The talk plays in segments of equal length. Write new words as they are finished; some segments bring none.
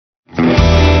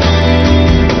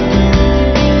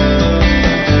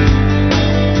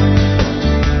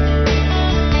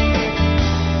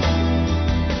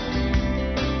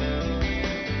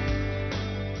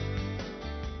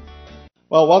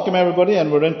Well, welcome everybody, and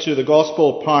we're into the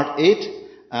Gospel Part 8,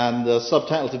 and the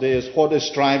subtitle today is What is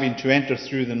Striving to Enter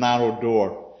Through the Narrow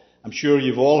Door? I'm sure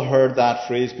you've all heard that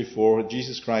phrase before.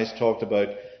 Jesus Christ talked about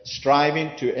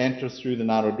striving to enter through the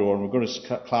narrow door, and we're going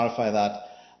to clarify that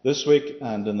this week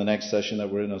and in the next session that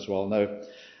we're in as well. Now,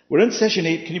 we're in session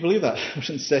 8, can you believe that?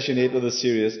 We're in session 8 of the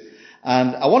series,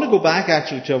 and I want to go back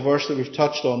actually to a verse that we've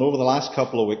touched on over the last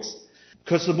couple of weeks,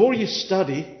 because the more you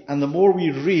study and the more we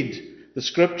read the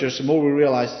scriptures, the more we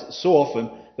realize so often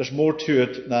there's more to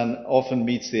it than often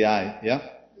meets the eye. Yeah?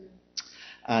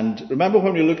 And remember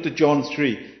when we looked at John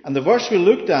 3, and the verse we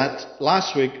looked at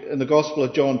last week in the Gospel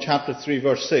of John, chapter 3,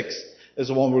 verse 6, is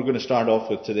the one we're going to start off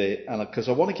with today. And because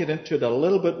I want to get into it a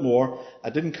little bit more, I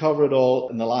didn't cover it all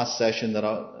in the last session,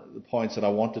 the points that I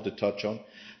wanted to touch on.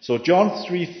 So John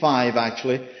 3:5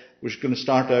 actually, we're going to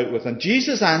start out with. And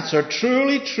Jesus answered,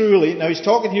 truly, truly, now he's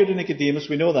talking here to Nicodemus,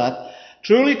 we know that.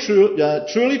 Truly,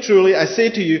 truly, I say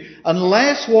to you,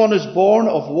 unless one is born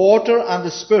of water and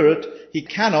the Spirit, he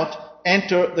cannot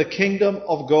enter the kingdom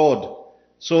of God.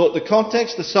 So the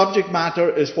context, the subject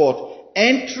matter is what?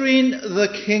 Entering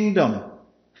the kingdom.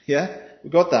 Yeah?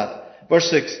 We got that. Verse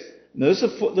 6. Now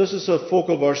this is a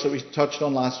focal verse that we touched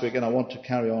on last week, and I want to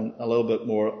carry on a little bit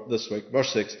more this week.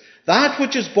 Verse 6. That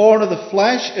which is born of the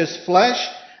flesh is flesh,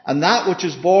 and that which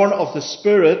is born of the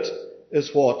Spirit is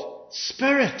what?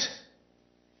 Spirit.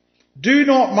 Do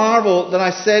not marvel that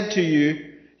I said to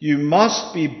you, you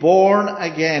must be born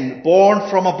again. Born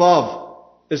from above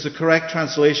is the correct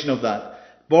translation of that.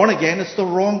 Born again, it's the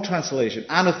wrong translation.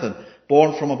 Anathan,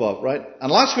 born from above, right?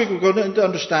 And last week we got into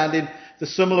understanding the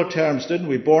similar terms, didn't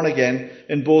we? Born again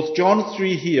in both John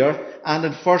 3 here and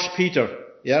in 1 Peter.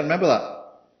 Yeah, remember that?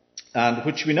 And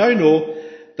which we now know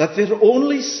that they're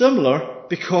only similar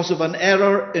because of an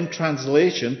error in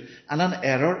translation and an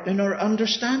error in our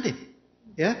understanding.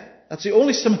 Yeah? That's the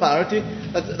only similarity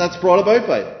that's brought about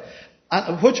by it.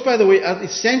 And which, by the way, are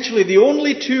essentially the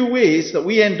only two ways that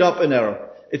we end up in error.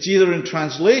 It's either in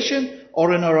translation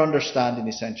or in our understanding,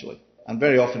 essentially. And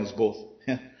very often it's both.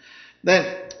 Yeah.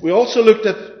 Then, we also looked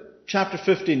at chapter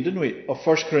 15, didn't we, of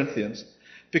 1 Corinthians.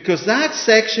 Because that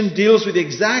section deals with the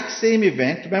exact same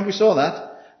event. Remember we saw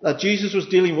that Jesus was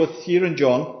dealing with here in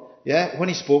John, yeah, when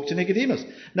he spoke to Nicodemus.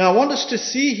 Now, I want us to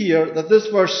see here that this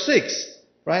verse 6,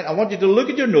 right? I want you to look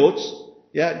at your notes.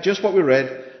 Yeah, just what we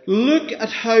read. Look at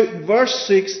how verse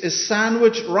 6 is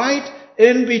sandwiched right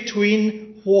in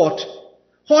between what?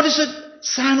 What is it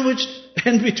sandwiched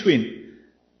in between?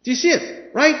 Do you see it?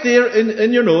 Right there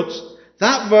in your notes.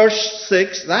 That verse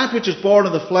 6, that which is born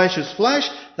of the flesh is flesh.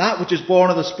 That which is born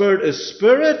of the Spirit is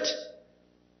spirit.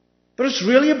 But it's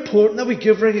really important that we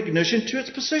give recognition to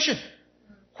its position.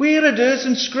 Where it is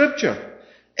in Scripture.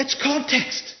 Its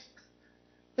context.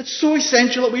 It's so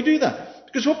essential that we do that.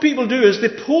 Because what people do is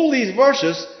they pull these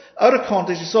verses out of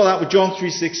context. We saw that with John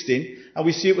 3:16, and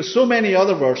we see it with so many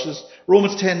other verses,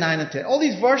 Romans 10:9 and 10. All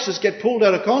these verses get pulled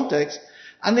out of context,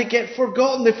 and they get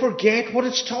forgotten. They forget what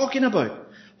it's talking about,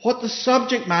 what the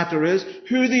subject matter is,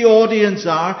 who the audience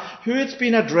are, who it's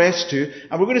been addressed to.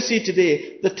 And we're going to see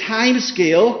today the time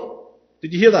scale.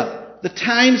 Did you hear that? The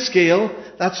time scale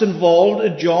that's involved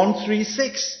in John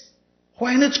 3:6.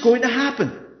 When it's going to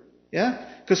happen. Yeah?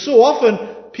 Because so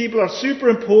often people are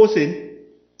superimposing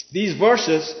these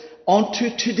verses onto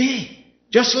today.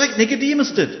 Just like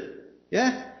Nicodemus did.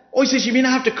 Yeah? Oh, he says, you mean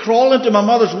I have to crawl into my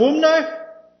mother's womb now?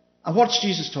 And what's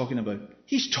Jesus talking about?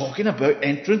 He's talking about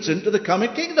entrance into the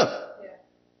coming kingdom.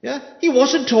 Yeah? He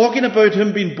wasn't talking about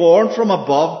him being born from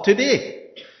above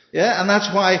today. Yeah? And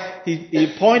that's why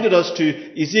he pointed us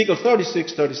to Ezekiel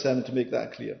 36:37 to make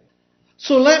that clear.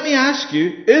 So let me ask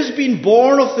you, is being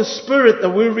born of the Spirit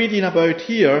that we're reading about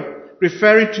here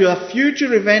referring to a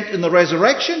future event in the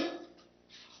resurrection?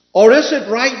 Or is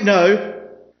it right now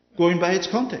going by its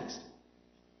context?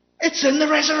 It's in the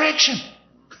resurrection.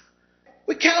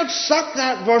 We cannot suck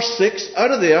that verse 6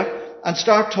 out of there and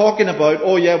start talking about,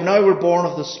 oh yeah, now we're born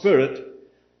of the Spirit.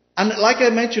 And like I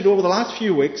mentioned over the last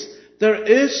few weeks, there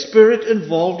is Spirit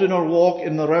involved in our walk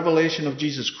in the revelation of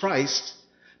Jesus Christ,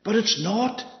 but it's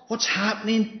not what's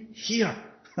happening here.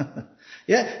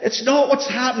 Yeah, it's not what's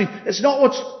happening. It's not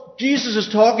what Jesus is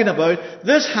talking about.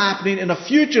 This happening in a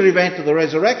future event of the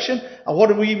resurrection. And what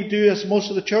do we do as most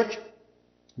of the church?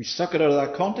 We suck it out of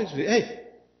that context. We say, hey,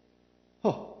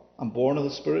 I'm born of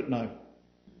the Spirit now.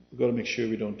 We've got to make sure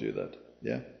we don't do that.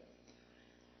 Yeah?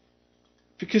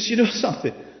 Because you know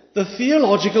something? The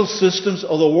theological systems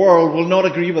of the world will not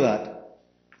agree with that.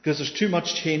 Because there's too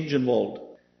much change involved.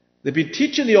 They've been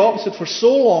teaching the opposite for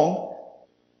so long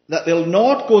that they'll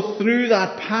not go through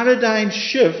that paradigm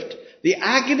shift, the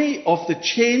agony of the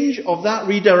change of that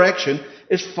redirection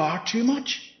is far too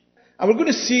much. And we're going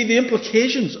to see the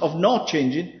implications of not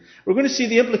changing. We're going to see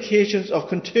the implications of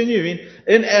continuing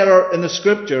in error in the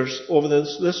Scriptures over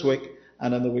this week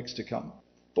and in the weeks to come.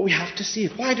 But we have to see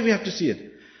it. Why do we have to see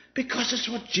it? Because it's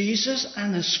what Jesus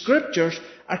and the Scriptures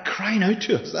are crying out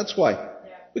to us. That's why.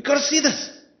 We've got to see this.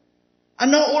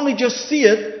 And not only just see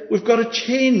it, we've got to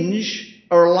change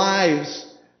our lives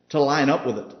to line up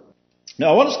with it.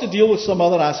 Now, I want us to deal with some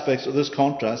other aspects of this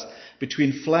contrast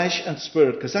between flesh and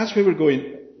spirit, because that's where we're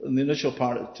going in the initial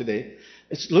part of today.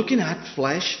 It's looking at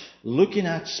flesh, looking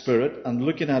at spirit, and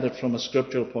looking at it from a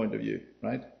scriptural point of view,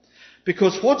 right?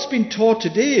 Because what's been taught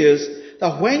today is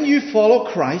that when you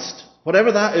follow Christ,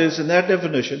 whatever that is in their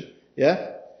definition,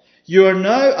 you are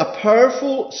now a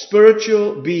powerful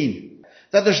spiritual being.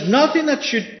 That there's nothing that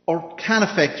should or can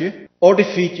affect you or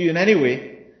defeat you in any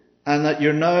way, and that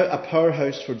you're now a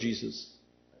powerhouse for Jesus.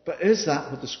 But is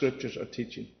that what the Scriptures are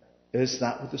teaching? Is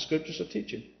that what the Scriptures are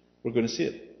teaching? We're going to see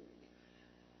it.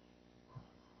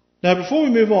 Now, before we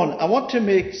move on, I want to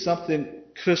make something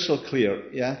crystal clear,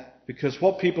 Because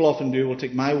what people often do will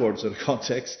take my words out of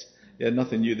context,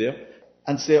 nothing new there,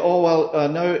 and say, oh, well,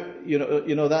 now,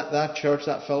 that church,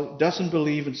 that fellow, doesn't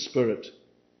believe in spirit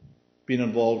being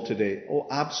involved today. Oh,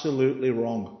 absolutely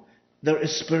wrong. There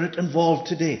is spirit involved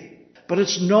today. But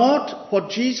it's not what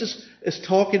Jesus is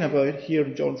talking about here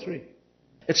in John 3.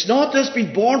 It's not this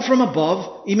being born from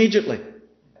above immediately.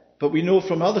 But we know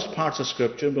from other parts of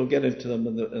Scripture, and we'll get into them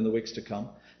in the weeks to come,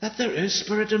 that there is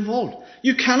spirit involved.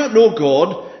 You cannot know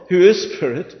God, who is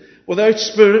spirit, without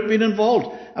spirit being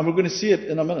involved. And we're going to see it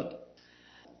in a minute.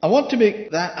 I want to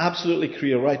make that absolutely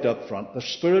clear right up front. There's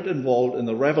spirit involved in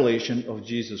the revelation of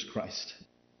Jesus Christ.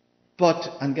 But,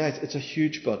 and guys, it's a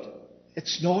huge but,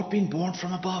 it's not being born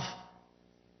from above.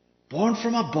 Born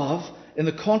from above, in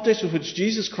the context of which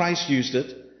Jesus Christ used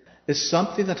it, is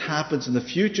something that happens in the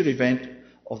future event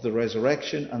of the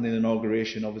resurrection and the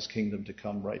inauguration of his kingdom to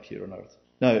come right here on earth.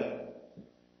 Now,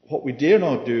 what we dare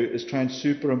not do is try and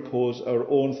superimpose our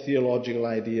own theological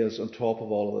ideas on top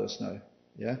of all of this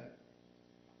now.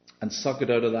 And suck it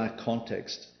out of that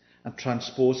context and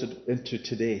transpose it into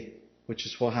today, which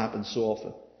is what happens so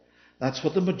often. That's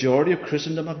what the majority of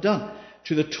Christendom have done.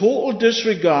 To the total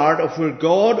disregard of where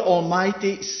God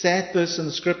Almighty set this in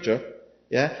the Scripture,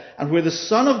 and where the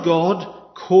Son of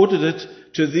God quoted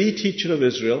it to the teacher of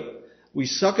Israel, we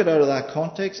suck it out of that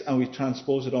context and we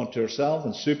transpose it onto ourselves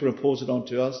and superimpose it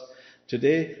onto us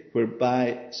today,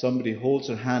 whereby somebody holds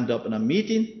their hand up in a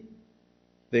meeting,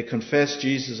 they confess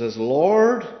Jesus as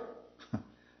Lord,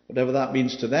 whatever that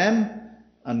means to them,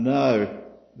 and now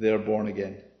they are born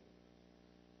again.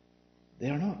 They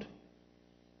are not.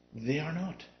 They are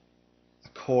not.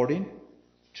 According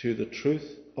to the truth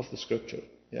of the Scripture.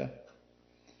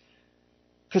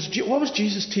 Because what was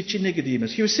Jesus teaching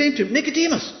Nicodemus? He was saying to him,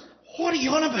 Nicodemus, what are you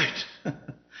on about?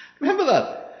 Remember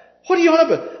that? What are you on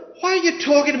about? Why are you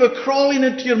talking about crawling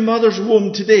into your mother's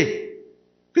womb today?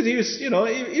 Because he was,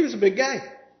 he was a big guy.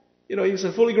 He was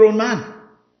a fully grown man.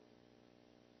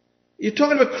 You're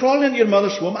talking about crawling into your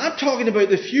mother's womb. I'm talking about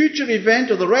the future event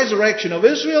of the resurrection of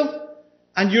Israel.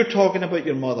 And you're talking about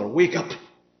your mother. Wake up.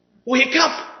 Wake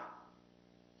up.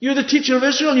 You're the teacher of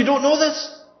Israel and you don't know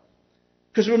this.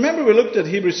 Because remember we looked at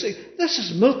Hebrews 6. This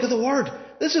is milk of the word.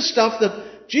 This is stuff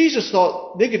that Jesus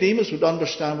thought Nicodemus would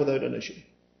understand without an issue.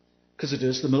 Because it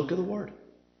is the milk of the word.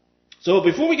 So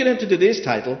before we get into today's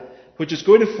title, which is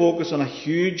going to focus on a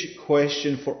huge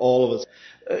question for all of us.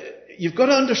 You've got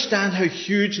to understand how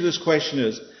huge this question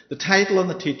is. The title on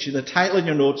the teaching, the title in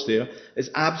your notes there, is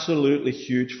absolutely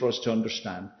huge for us to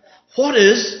understand. What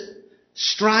is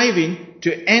striving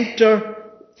to enter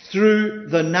through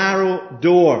the narrow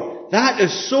door? That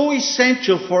is so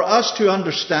essential for us to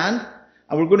understand,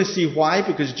 and we're going to see why,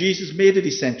 because Jesus made it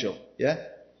essential.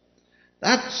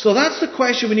 So that's the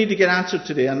question we need to get answered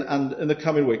today and in the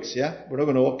coming weeks. We're not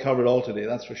going to cover it all today,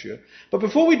 that's for sure. But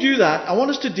before we do that, I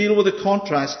want us to deal with the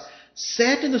contrast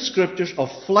set in the Scriptures of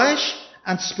flesh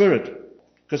and spirit,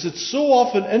 because it's so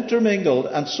often intermingled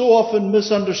and so often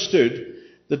misunderstood,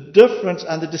 the difference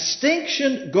and the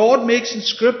distinction God makes in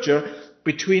Scripture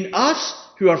between us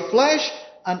who are flesh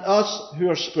and us who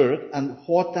are spirit, and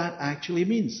what that actually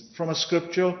means from a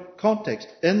scriptural context,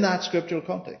 in that scriptural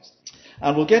context.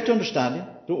 And we'll get to understanding,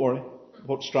 don't worry,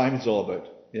 what striving is all about.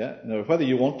 Now, whether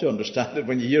you want to understand it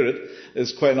when you hear it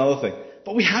is quite another thing.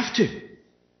 But we have to.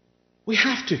 We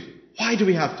have to. Why do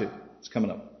we have to? It's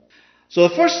coming up. So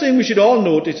the first thing we should all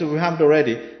notice, if we haven't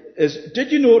already, is,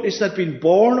 did you notice that being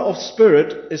born of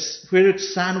spirit is where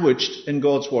it's sandwiched in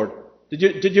God's Word?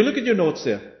 Did you look at your notes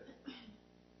there?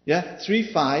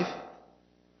 3:5,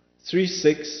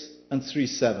 3:6, and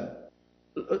 3:7.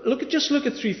 Just look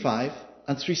at 3:5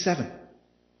 and 3:7.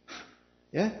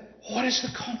 Yeah? What is the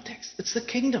context? It's the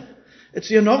kingdom. It's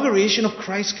the inauguration of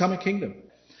Christ's coming kingdom.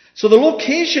 So the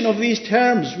location of these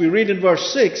terms we read in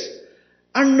verse 6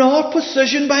 are not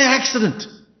positioned by accident.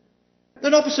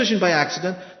 They're not positioned by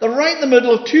accident. They're right in the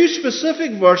middle of two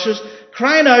specific verses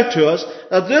crying out to us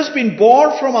that this being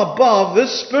born from above,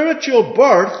 this spiritual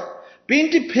birth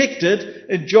being depicted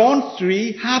in John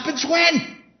 3 happens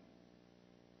when?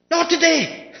 Not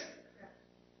today.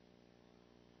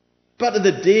 But in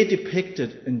the day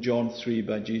depicted in John 3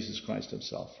 by Jesus Christ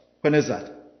himself. When is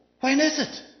that? When is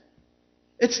it?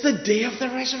 It's the day of the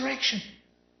resurrection.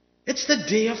 It's the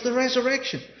day of the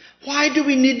resurrection. Why do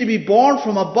we need to be born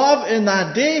from above in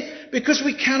that day? Because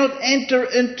we cannot enter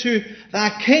into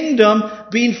that kingdom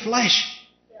being flesh.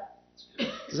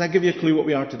 Does that give you a clue what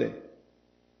we are today?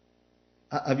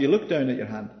 Have you looked down at your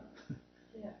hand?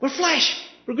 We're flesh.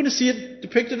 We're going to see it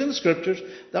depicted in the scriptures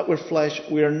that we're flesh.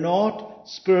 We are not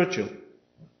spiritual.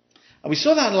 And we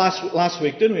saw that last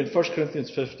week, didn't we, in 1 Corinthians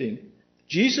 15.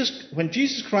 When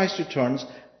Jesus Christ returns,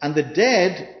 and the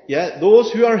dead,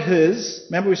 those who are his,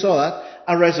 remember we saw that,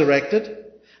 are resurrected.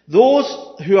 Those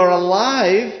who are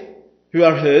alive, who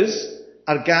are his,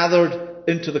 are gathered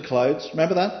into the clouds.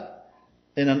 Remember that?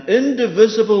 In an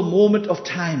indivisible moment of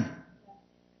time.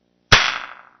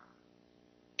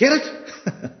 Get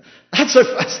it? That's how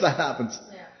fast that happens.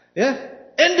 Yeah?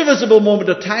 Indivisible moment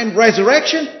of time,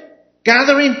 resurrection,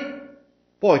 gathering.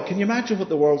 Boy, can you imagine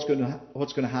what's going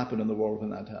to happen in the world when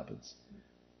that happens?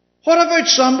 What about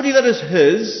somebody that is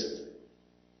his,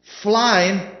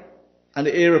 flying an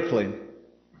aeroplane?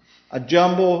 A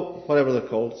jumbo, whatever they're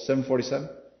called, 747?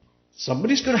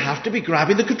 Somebody's going to have to be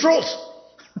grabbing the controls.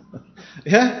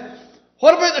 Yeah?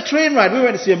 What about the train ride? We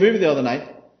went to see a movie the other night.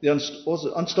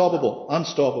 Unstoppable.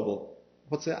 Unstoppable.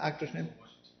 What's the actor's name?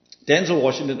 Denzel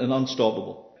Washington in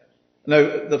Unstoppable.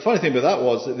 Now, the funny thing about that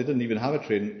was that they didn't even have a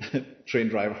train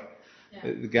driver.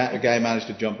 Yeah. The guy managed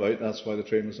to jump out. That's why the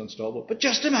train was unstoppable. But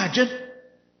just imagine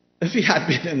if he had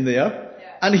been in there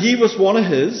and he was one of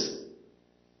his.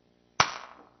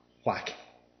 Whack.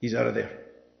 He's out of there. And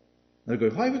they're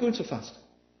going, why are we going so fast?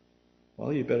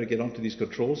 Well, you better get onto these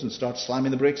controls and start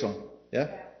slamming the brakes on. Yeah?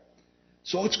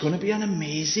 So it's going to be an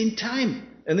amazing time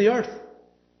in the earth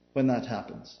when that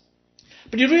happens.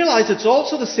 But you realize it's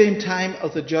also the same time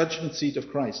of the judgment seat of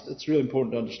Christ. It's really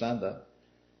important to understand that.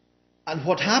 And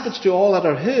what happens to all that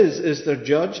are his is they're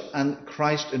judged, and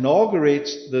Christ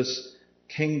inaugurates this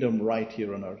kingdom right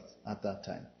here on earth at that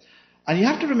time. And you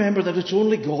have to remember that it's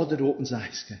only God that opens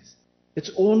eyes, guys.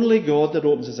 It's only God that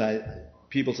opens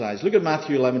people's eyes. Look at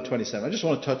Matthew 11:27. I just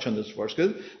want to touch on this verse,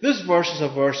 because this verse is a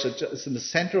verse that's in the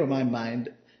center of my mind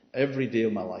every day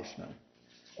of my life now.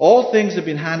 All things have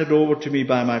been handed over to me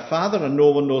by my Father, and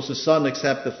no one knows the Son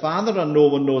except the Father, and no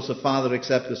one knows the Father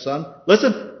except the Son.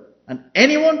 Listen, and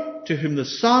anyone to whom the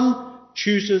Son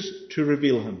chooses to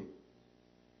reveal him.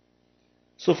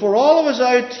 So for all of us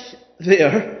out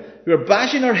there who are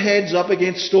bashing our heads up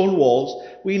against stone walls,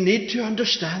 we need to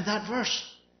understand that verse.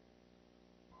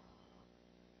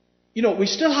 You know, we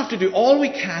still have to do all we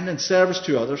can in service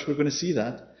to others. We're going to see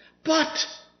that. But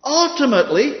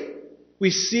ultimately, we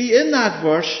see in that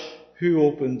verse who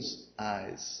opens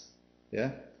eyes.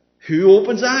 Yeah? Who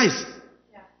opens eyes?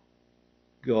 Yeah.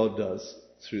 God does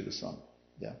through the Son.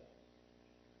 Yeah.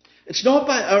 It's not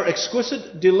by our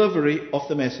exquisite delivery of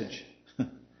the message.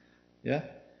 Yeah?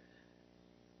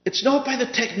 It's not by the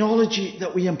technology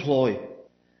that we employ.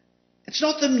 It's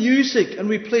not the music, and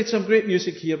we played some great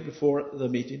music here before the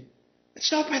meeting.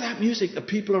 It's not by that music that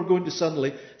people are going to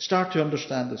suddenly start to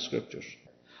understand the scriptures.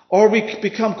 Or we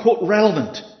become, quote,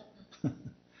 relevant.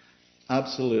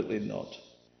 Absolutely not.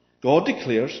 God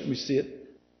declares, and we see it,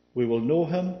 we will know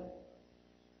him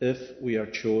if we are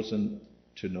chosen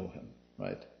to know him.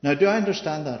 Right? Now, do I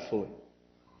understand that fully?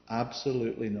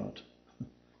 Absolutely not.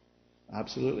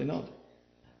 Absolutely not.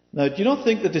 Now, do you not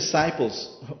think the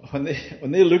disciples, when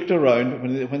they looked around,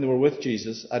 when they were with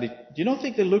Jesus, do you not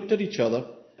think they looked at each other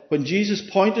when Jesus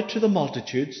pointed to the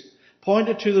multitudes,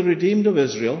 pointed to the redeemed of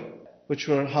Israel, which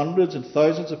were hundreds and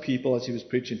thousands of people as he was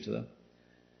preaching to them.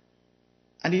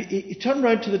 And he turned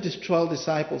around to the 12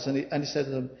 disciples and he said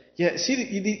to them,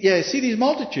 see these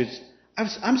multitudes?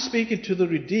 I'm speaking to the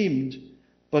redeemed,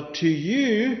 but to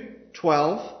you,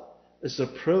 12, is the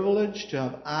privilege to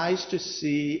have eyes to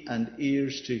see and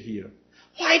ears to hear.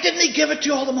 Why didn't he give it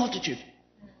to all the multitude?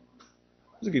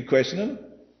 That's a good question, isn't it?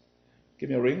 Give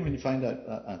me a ring when you find out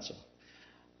that answer.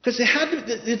 Because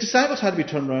the disciples had to be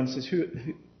turned around and says,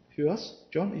 Who us?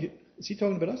 John? Is he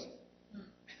talking about us?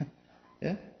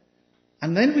 Yeah.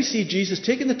 And then we see Jesus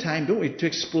taking the time, don't we, to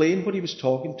explain what he was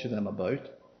talking to them about.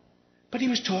 But he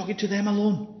was talking to them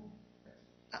alone.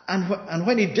 And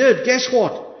when he did, guess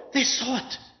what? They saw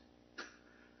it.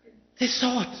 They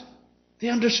saw it. They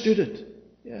understood it.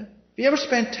 Yeah. Have you ever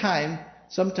spent time,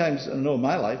 sometimes, I know in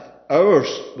my life, hours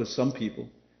with some people,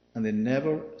 and they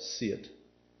never see it?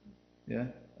 Yeah.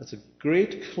 That's a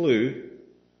great clue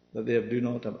that they do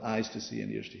not have eyes to see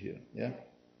and ears to hear. Yeah.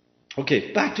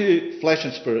 Okay, back to flesh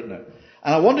and spirit now.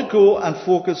 And I want to go and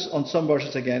focus on some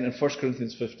verses again in 1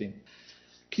 Corinthians 15.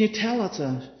 Can you tell that's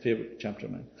a favourite chapter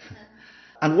of mine?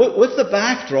 And with the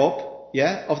backdrop,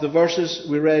 yeah, of the verses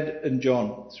we read in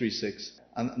John 3:6.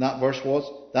 And that verse was,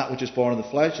 that which is born of the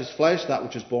flesh is flesh, that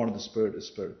which is born of the spirit is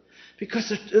spirit. Because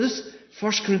this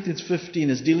 1 Corinthians 15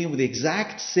 is dealing with the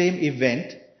exact same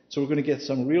event, so we're going to get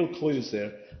some real clues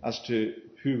there as to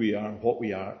who we are and what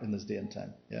we are in this day and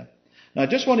time. Yeah. Now I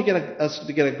just want to get us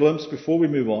to get a glimpse before we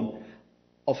move on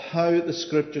of how the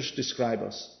scriptures describe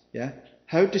us. Yeah?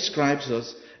 How it describes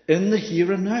us in the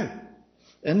here and now.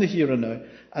 In the here and now.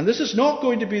 And this is not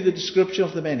going to be the description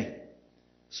of the many.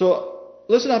 So,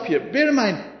 listen up here. Bear in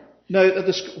mind now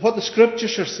that what the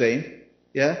scriptures are saying,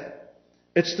 yeah,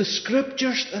 it's the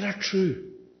scriptures that are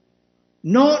true.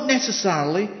 Not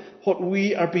necessarily what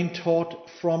we are being taught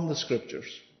from the scriptures.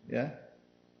 Yeah?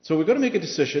 So we've got to make a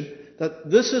decision that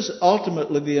this is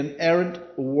ultimately the inerrant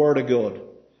word of God,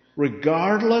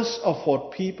 regardless of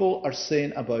what people are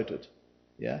saying about it.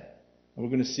 Yeah? And we're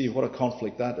going to see what a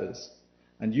conflict that is.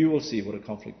 And you will see what a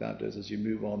conflict that is as you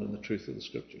move on in the truth of the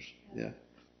scriptures. Yeah?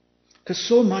 Because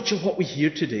so much of what we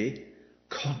hear today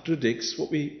contradicts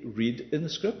what we read in the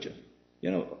scripture.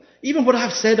 You know, even what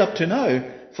I've said up to now,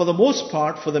 for the most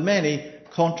part, for the many,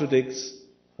 contradicts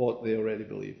what they already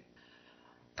believe.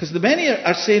 Because the many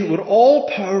are saying we're all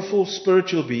powerful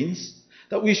spiritual beings,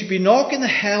 that we should be knocking the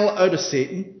hell out of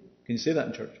Satan. Can you say that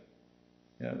in church?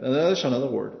 Yeah, and there's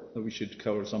another word that we should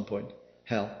cover at some point.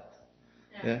 Hell.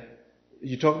 Yeah.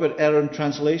 You talk about error in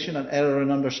translation and error in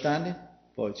understanding.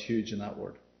 Boy, it's huge in that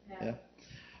word. Yeah.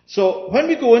 So when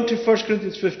we go into 1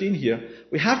 Corinthians 15 here,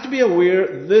 we have to be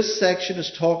aware this section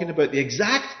is talking about the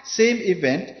exact same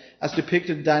event as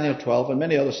depicted in Daniel 12 and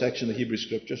many other sections of the Hebrew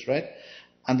Scriptures, right?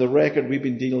 And the record we've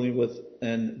been dealing with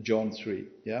in John 3.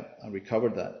 Yeah, and we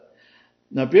covered that.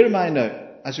 Now bear in mind now,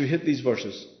 as we hit these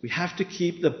verses, we have to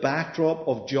keep the backdrop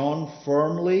of John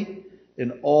firmly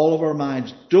in all of our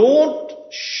minds. Don't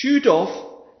shoot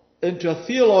off into a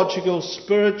theological,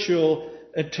 spiritual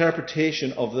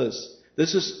interpretation of this.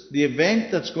 This is the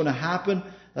event that's going to happen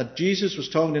that Jesus was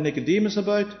talking to Nicodemus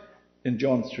about in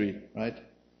John 3, right?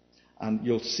 And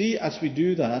you'll see as we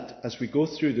do that, as we go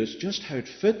through this, just how it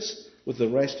fits with the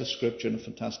rest of Scripture in a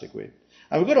fantastic way.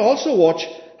 And we've got to also watch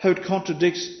how it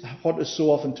contradicts what is so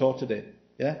often taught today.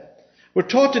 Yeah? We're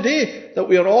taught today that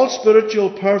we are all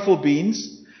spiritual, powerful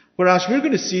beings, whereas we're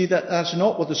going to see that that's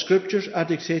not what the Scriptures are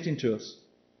dictating to us.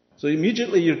 So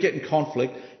immediately you're getting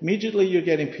conflict. Immediately you're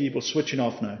getting people switching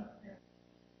off now.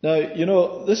 Now, you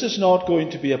know, this is not going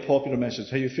to be a popular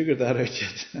message. Have you figured that out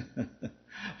yet?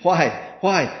 Why?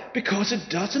 Why? Because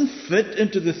it doesn't fit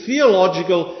into the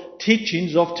theological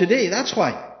teachings of today. That's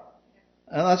why.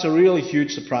 And that's a really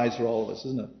huge surprise for all of us,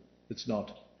 isn't it? It's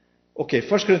not. Okay,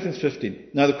 1 Corinthians 15.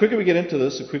 Now, the quicker we get into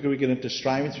this, the quicker we get into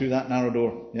striving through that narrow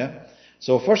door. Yeah?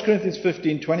 So 1 Corinthians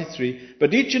 15:23.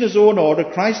 But each in his own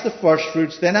order, Christ the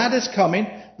firstfruits, then at his coming,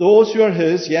 those who are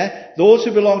his, yeah, those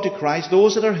who belong to Christ,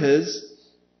 those that are his,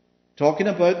 talking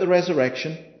about the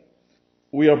resurrection.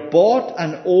 We are bought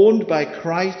and owned by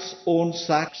Christ's own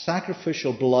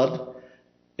sacrificial blood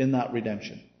in that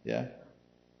redemption. Yeah?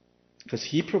 Because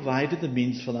he provided the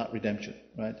means for that redemption.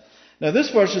 Right? Now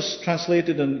this verse is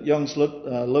translated in Young's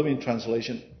Living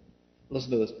Translation.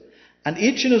 Listen to this. And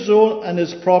each in his own and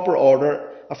his proper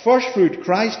order, a first fruit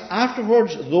Christ,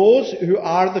 afterwards those who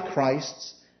are the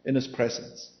Christ's in his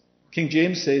presence. King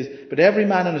James says, but every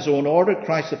man in his own order,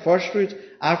 Christ the first fruit,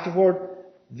 afterward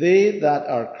they that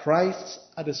are Christ's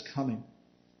at his coming.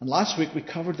 And last week we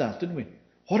covered that, didn't we?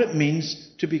 What it means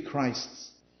to be Christ's.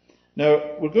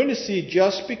 Now, we're going to see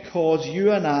just because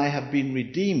you and I have been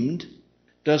redeemed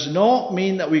does not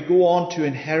mean that we go on to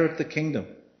inherit the kingdom.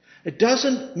 It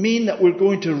doesn't mean that we're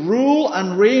going to rule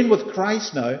and reign with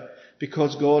Christ now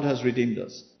because God has redeemed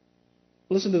us.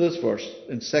 Listen to this verse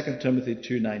in 2 Timothy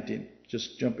 2:19.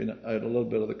 Just jumping out a little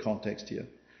bit of the context here.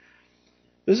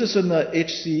 This is in the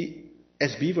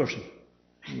HCSB version.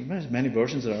 There's many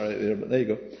versions that are out there, but there you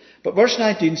go. But verse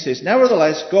 19 says,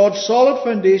 nevertheless, God's solid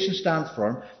foundation stands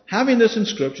firm, having this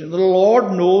inscription, the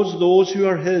Lord knows those who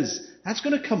are his. That's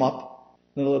going to come up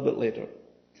a little bit later.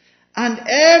 And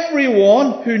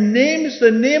everyone who names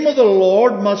the name of the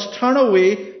Lord must turn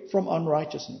away from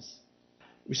unrighteousness.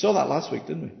 We saw that last week,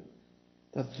 didn't we?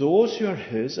 That those who are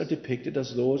his are depicted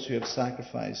as those who have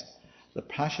sacrificed the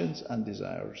passions and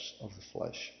desires of the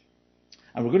flesh.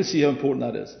 And we're going to see how important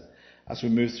that is as we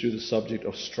move through the subject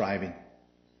of striving.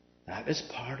 That is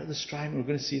part of the striving. We're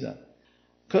going to see that.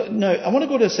 Now, I want to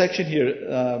go to a section here,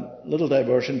 a little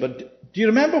diversion, but do you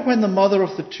remember when the mother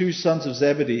of the two sons of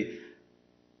Zebedee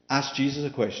asked Jesus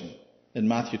a question in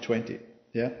Matthew 20?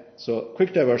 Yeah? So,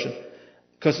 quick diversion.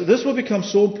 Because this will become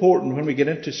so important when we get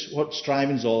into what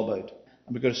striving is all about.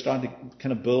 And we're going to start to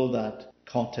kind of build that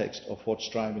context of what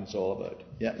striving is all about.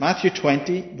 Yeah, Matthew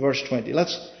 20, verse 20.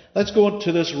 Let's go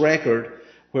to this record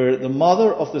where the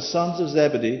mother of the sons of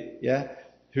Zebedee,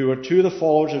 who were two of the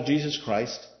followers of Jesus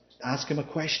Christ, ask him a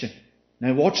question.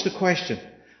 Now watch the question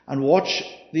and watch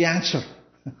the answer.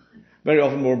 Very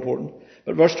often more important.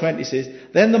 But verse 20 says,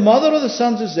 Then the mother of the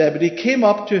sons of Zebedee came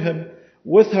up to him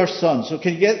with her sons. So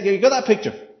you got that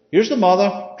picture? Here's the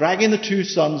mother dragging the two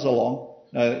sons along.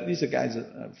 Now, these are guys that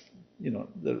have,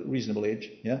 they're reasonable age,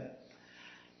 yeah?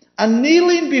 And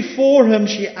kneeling before him,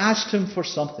 she asked him for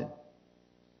something.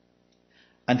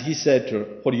 And he said to her,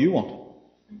 What do you want?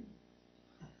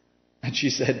 And she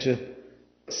said to him,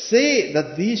 Say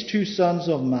that these two sons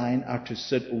of mine are to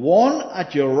sit one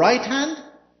at your right hand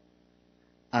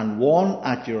and one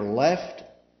at your left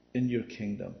in your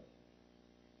kingdom.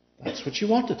 That's what she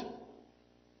wanted.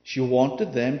 She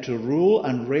wanted them to rule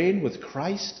and reign with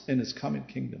Christ in his coming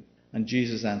kingdom. And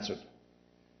Jesus answered,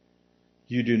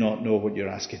 You do not know what you're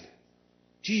asking.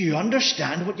 Do you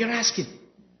understand what you're asking?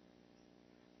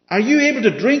 Are you able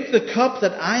to drink the cup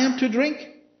that I am to drink?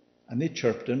 And they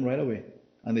chirped him right away.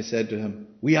 And they said to him,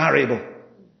 We are able.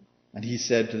 And he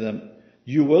said to them,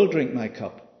 You will drink my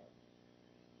cup.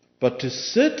 But to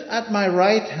sit at my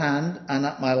right hand and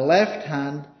at my left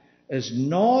hand is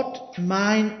not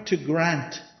mine to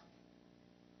grant,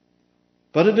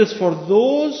 but it is for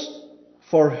those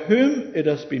for whom it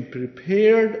has been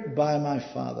prepared by my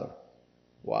Father.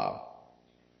 Wow.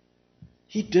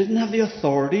 He didn't have the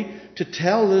authority to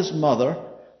tell this mother,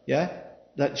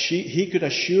 that he could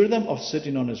assure them of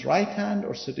sitting on his right hand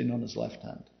or sitting on his left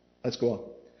hand. Let's go on.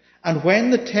 And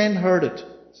when the 10 heard it,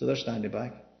 so they're standing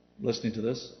back, listening to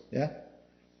this,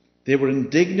 they were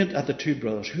indignant at the two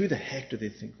brothers. Who the heck do they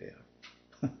think they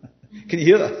are? Can you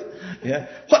hear that? Yeah.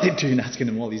 What are they doing asking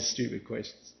them all these stupid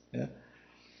questions? Yeah.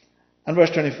 And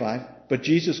verse 25, But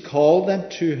Jesus called them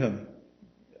to him.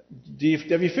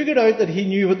 Have you figured out that he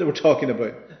knew what they were talking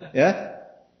about? Yeah?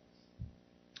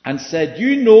 And said,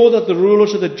 You know that the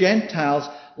rulers of the Gentiles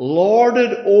lord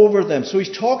it over them. So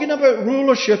he's talking about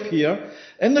rulership here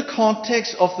in the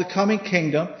context of the coming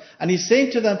kingdom. And he's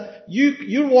saying to them,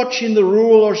 you're watching the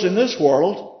rulers in this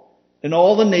world, in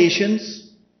all the nations.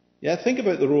 Yeah, think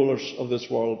about the rulers of this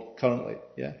world currently.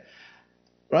 Yeah.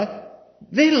 Right?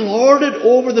 They lord it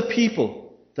over the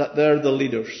people, that they're the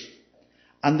leaders.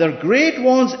 And their great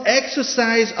ones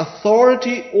exercise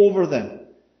authority over them.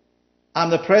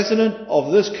 I'm the president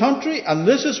of this country, and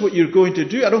this is what you're going to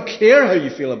do. I don't care how you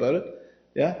feel about it.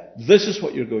 Yeah? This is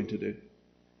what you're going to do.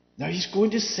 Now he's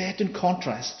going to set in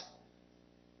contrast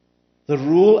the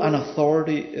rule and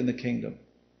authority in the kingdom.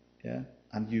 Yeah?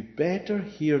 And you better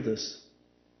hear this.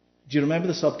 Do you remember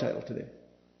the subtitle today?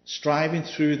 Striving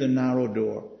through the narrow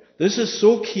door. This is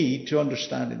so key to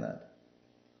understanding that.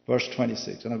 Verse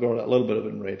 26, and I've got a little bit of it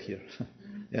in red here.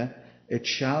 Yeah? It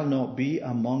shall not be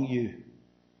among you.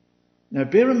 Now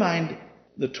bear in mind,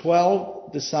 the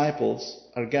 12 disciples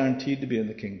are guaranteed to be in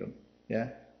the kingdom. Yeah?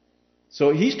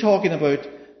 So he's talking about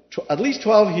at least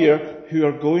 12 here who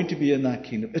are going to be in that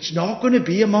kingdom. It's not going to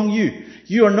be among you.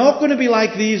 You are not going to be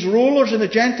like these rulers in the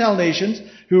Gentile nations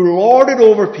who lord it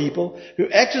over people, who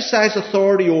exercise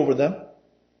authority over them.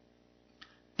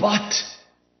 But,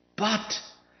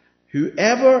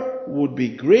 whoever would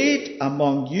be great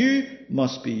among you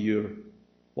must be your,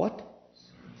 what?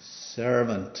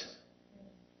 Servant.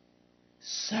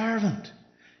 Servant.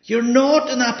 You're not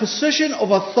in a position of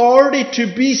authority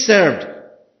to be served.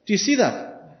 Do you see that?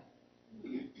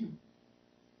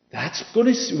 We're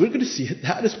going to see it.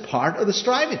 That is part of the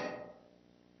striving.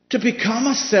 To become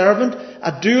a servant,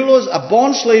 a doulos, a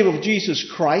bondslave of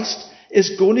Jesus Christ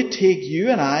is going to take you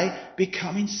and I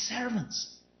becoming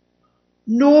servants.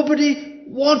 Nobody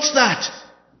wants that.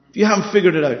 If you haven't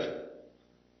figured it out.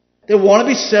 They want to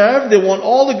be served. They want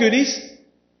all the goodies.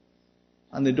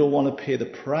 And they don't want to pay the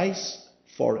price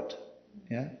for it.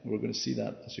 Yeah? We're going to see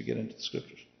that as we get into the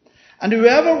scriptures. And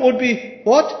whoever would be,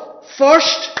 what?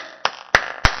 First.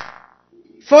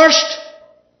 First.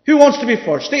 Who wants to be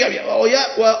first? Oh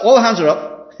yeah, well, all hands are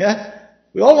up. Yeah?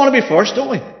 We all want to be first,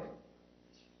 don't we?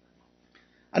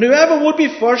 And whoever would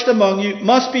be first among you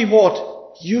must be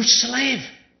what? Your slave.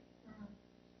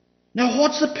 Now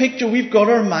what's the picture we've got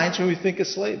in our minds when we think of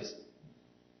slaves?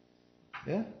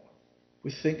 Yeah?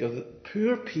 We think of the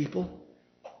poor people.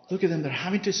 Look at them, they're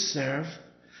having to serve.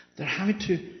 They're having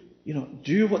to,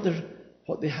 do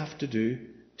what they have to do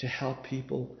to help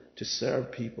people, to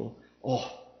serve people. Oh,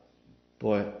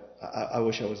 boy, I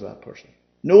wish I was that person.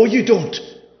 No, you don't.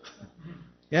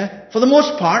 Yeah? For the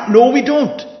most part, no, we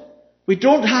don't. We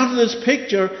don't have this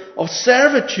picture of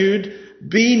servitude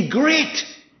being great.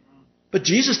 But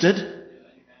Jesus did.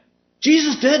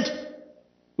 Jesus did.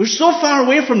 We're so far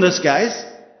away from this, guys.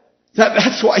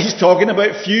 That's why he's talking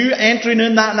about few entering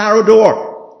in that narrow door.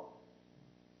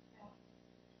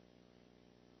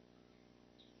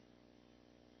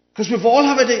 Because we've all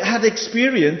had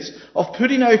experience of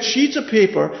putting out sheets of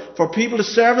paper for people to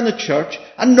serve in the church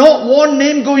and not one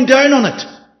name going down on it.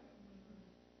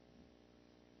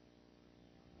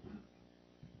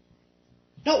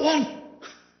 Not one.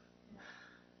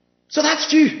 So that's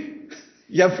few.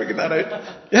 You haven't figured that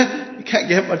out. Yeah? You can't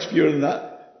get much fewer than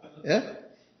that. Yeah?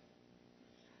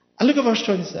 And look at verse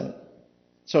 27.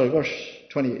 Sorry, verse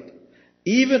 28.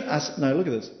 Now look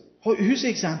at this. Who's the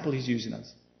example he's using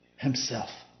as? Himself.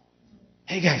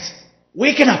 Hey guys,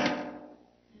 waking up.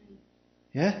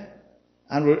 Yeah?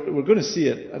 And we're going to see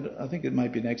it. I think it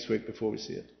might be next week before we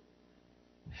see it.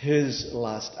 His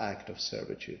last act of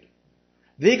servitude.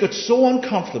 They got so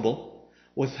uncomfortable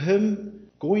with him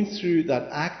going through that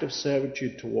act of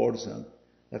servitude towards them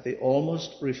that they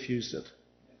almost refused it.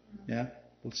 Yeah?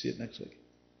 We'll see it next week.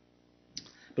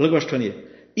 But look at verse 28.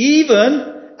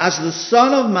 Even as the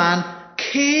Son of Man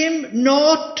came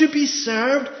not to be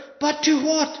served, but to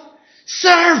what?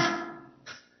 Serve!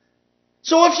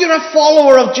 So if you're a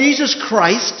follower of Jesus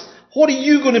Christ, what are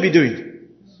you going to be doing?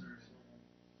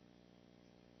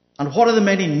 And what are the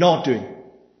many not doing?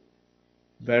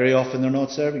 Very often they're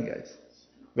not serving, guys.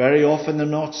 Very often they're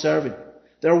not serving.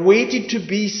 They're waiting to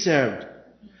be served.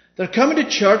 They're coming to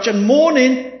church and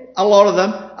moaning, a lot of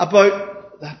them,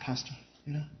 about that pastor.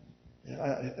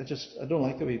 I don't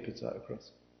like the way he puts that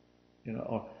across.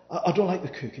 Or I don't like the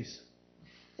cookies.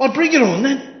 Well, bring your own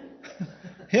then.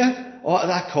 Yeah? Or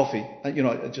that coffee.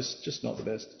 Just not the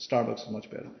best. Starbucks is much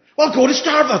better. Well, go to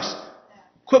Starbucks.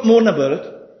 Quit moaning about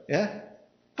it. Yeah?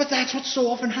 But that's what so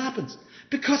often happens.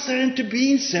 Because they're into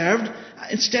being served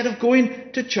instead of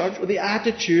going to church with the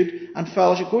attitude and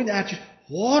fellowship. Going to the attitude,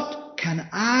 what can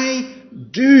I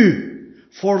do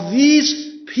for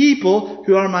these people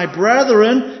who are my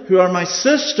brethren, who are my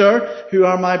sister, who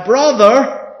are my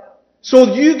brother?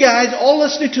 So you guys all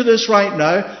listening to this right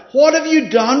now, what have you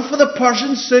done for the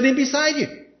person sitting beside you?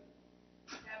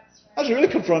 That's really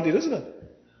confronting, isn't it?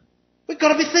 We've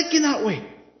got to be thinking that way.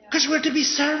 Because we're to be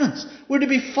servants. We're to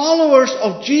be followers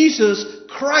of Jesus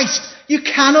Christ. You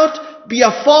cannot be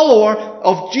a follower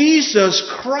of Jesus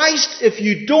Christ if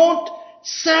you don't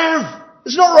serve.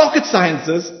 It's not rocket science,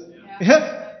 this.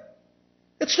 Yeah?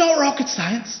 It's not rocket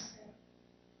science.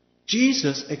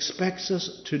 Jesus expects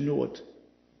us to know it.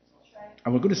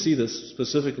 And we're going to see this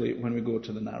specifically when we go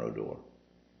to the narrow door.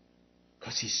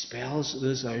 Because he spells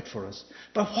this out for us.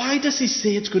 But why does he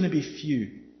say it's going to be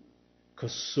few?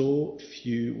 Because so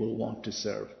few will want to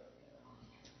serve.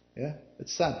 Yeah?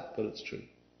 It's sad, but it's true.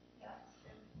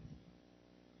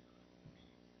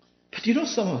 But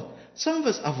some of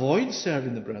us avoid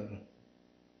serving the brethren.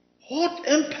 What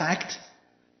impact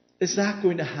is that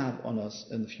going to have on us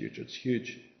in the future? It's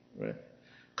huge. Right?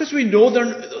 Because we know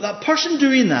that person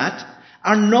doing that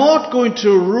are not going to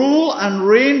rule and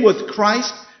reign with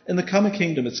Christ in the coming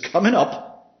kingdom. It's coming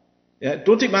up. Yeah?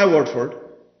 Don't take my word for it.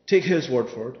 Take his word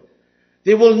for it.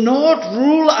 They will not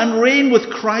rule and reign with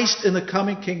Christ in the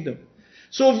coming kingdom.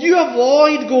 So if you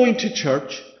avoid going to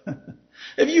church,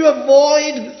 if you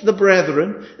avoid the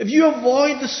brethren, if you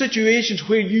avoid the situations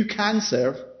where you can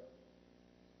serve,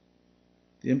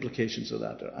 the implications of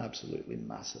that are absolutely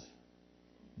massive.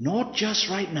 Not just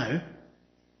right now,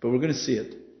 but we're going to see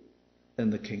it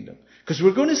in the kingdom. Because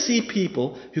we're going to see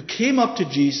people who came up to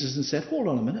Jesus and said, hold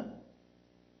on a minute.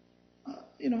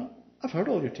 I've heard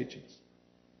all your teachings.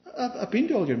 I've been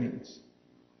to all your meetings.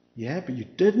 Yeah, but you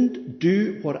didn't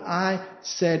do what I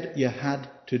said you had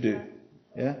to do.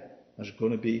 Yeah? There's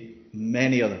going to be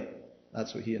many of them.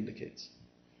 That's what he indicates.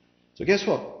 So guess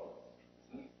what?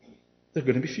 There are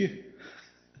going to be few.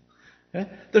 Yeah?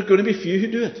 There are going to be few who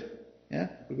do it. Yeah?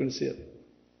 We're going to see it.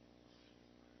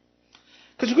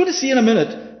 Because we're going to see in a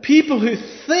minute people who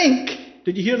think,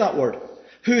 did you hear that word?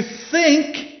 Who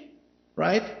think,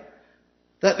 right,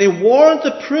 that they warrant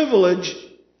the privilege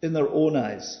in their own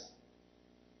eyes.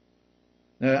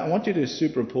 Now, I want you to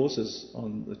superimpose this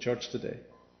on the church today.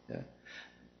 Yeah.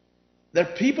 There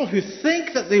are people who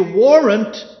think that they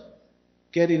warrant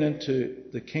getting into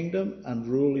the kingdom and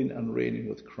ruling and reigning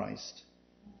with Christ,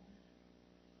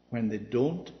 when they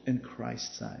don't in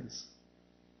Christ's eyes.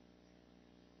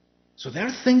 So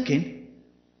they're thinking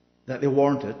that they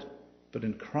warrant it, but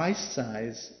in Christ's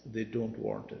eyes, they don't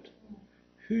warrant it.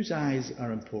 Whose eyes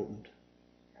are important?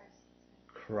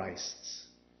 Christ's.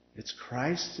 It's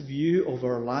Christ's view of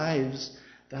our lives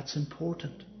that's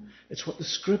important. It's what the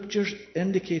Scriptures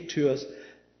indicate to us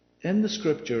in the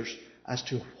Scriptures as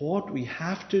to what we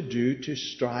have to do to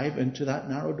strive into that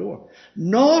narrow door.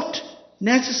 Not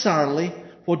necessarily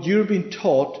what you're being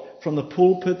taught from the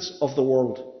pulpits of the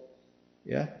world.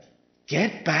 Yeah?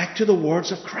 Get back to the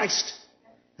words of Christ.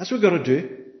 That's what we've got to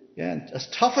do. Yeah? And as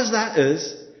tough as that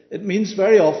is, it means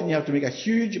very often you have to make a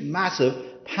huge,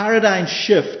 massive paradigm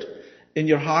shift in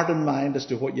your heart and mind as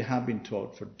to what you have been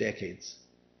taught for decades,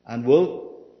 and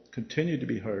will continue to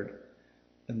be heard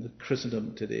in the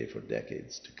Christendom today for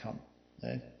decades to come.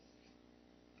 Right?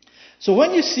 So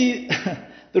when you see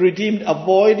the redeemed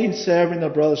avoiding serving their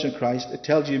brothers in Christ, it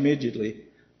tells you immediately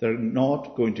they're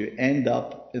not going to end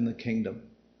up in the kingdom.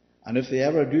 And if they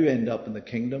ever do end up in the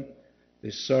kingdom,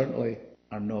 they certainly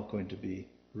are not going to be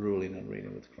ruling and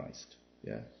reigning with Christ.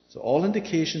 Yeah. So all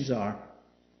indications are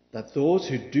that those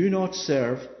who do not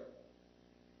serve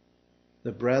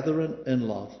the brethren in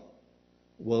love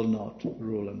will not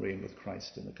rule and reign with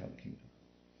Christ in the coming kingdom.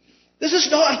 This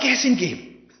is not a guessing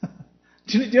game.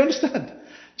 Do you understand?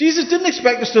 Jesus didn't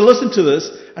expect us to listen to this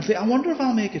and say, I wonder if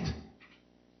I'll make it.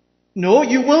 No,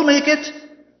 you will make it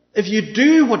if you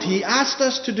do what He asked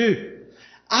us to do.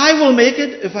 I will make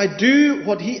it if I do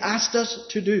what He asked us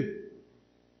to do.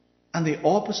 And the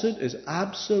opposite is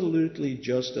absolutely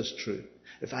just as true.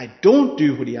 If I don't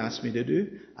do what He asked me to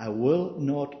do, I will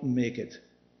not make it.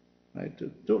 Right?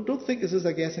 Don't think this is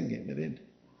a guessing game. It ain't.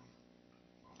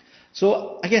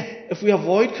 So, again, if we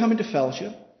avoid coming to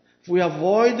fellowship, if we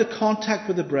avoid the contact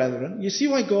with the brethren, you see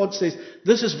why God says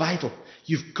this is vital.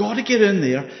 You've got to get in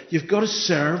there. You've got to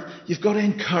serve. You've got to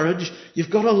encourage. You've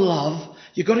got to love.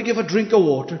 You've got to give a drink of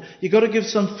water. You've got to give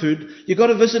some food. You've got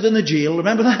to visit in the jail.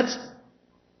 Remember that?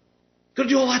 You've got to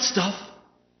do all that stuff.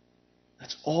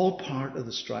 That's all part of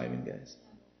the striving, guys.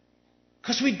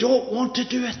 Because we don't want to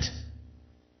do it.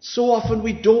 So often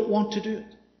we don't want to do it.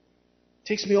 It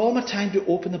takes me all my time to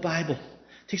open the Bible.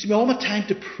 It takes me all my time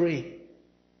to pray.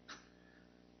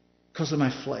 Because of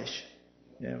my flesh.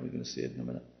 Yeah, we're going to see it in a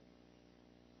minute.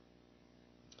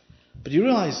 But you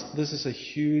realize this is a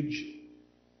huge,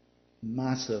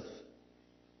 massive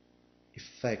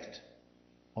effect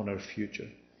on our future.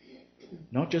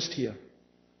 Not just here,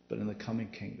 but in the coming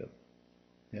kingdom.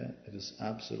 Yeah, it is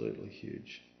absolutely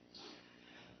huge.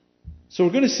 So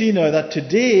we're going to see now that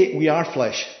today we are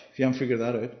flesh. If you haven't figured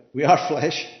that out. We are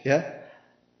flesh, yeah?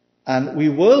 And we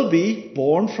will be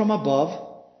born from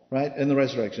above, right, in the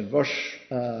resurrection. Verse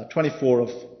 24 of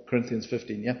Corinthians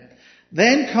 15, yeah?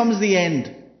 Then comes the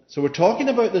end. So we're talking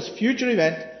about this future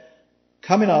event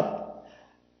coming up,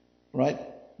 right?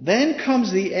 Then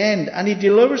comes the end, and He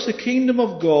delivers the kingdom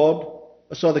of God,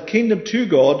 the kingdom to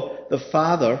God, the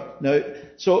Father. Now,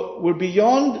 so we're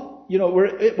beyond,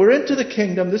 we're into the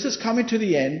kingdom. This is coming to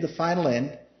the end, the final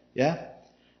end, yeah?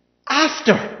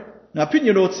 After, now put in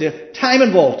your notes here, time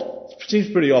involved. It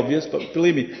seems pretty obvious, but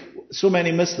believe me, so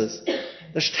many miss this.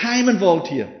 There's time involved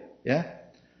here, yeah?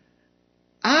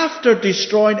 After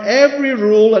destroying every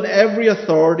rule and every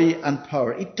authority and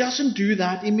power. He doesn't do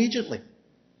that immediately.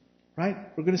 Right?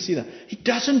 We're going to see that. He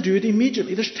doesn't do it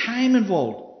immediately. There's time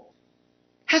involved.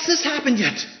 Has this happened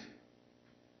yet?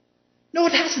 No,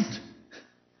 it hasn't.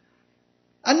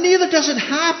 And neither does it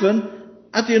happen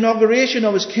at the inauguration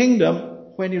of His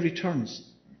kingdom when He returns.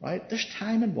 Right? There's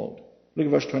time involved. Look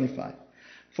at verse 25.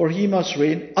 For He must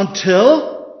reign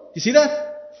until, you see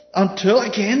that? Until,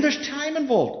 again, there's time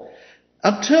involved.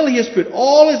 Until He has put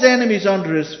all His enemies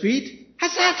under His feet.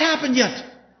 Has that happened yet?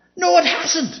 No, it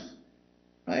hasn't.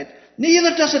 Right?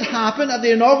 Neither does it happen at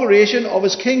the inauguration of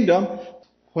His kingdom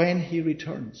when He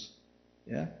returns.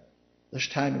 Yeah? There's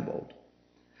time involved.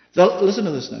 Listen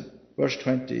to this now. Verse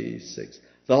 26.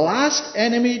 The last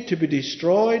enemy to be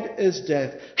destroyed is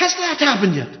death. Has that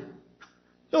happened yet?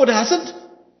 No, it hasn't.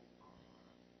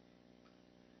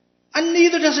 And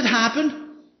neither does it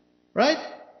happen, right,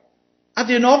 at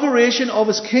the inauguration of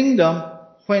His kingdom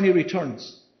when He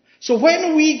returns. So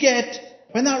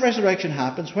when that resurrection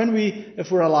happens,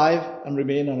 if we're alive and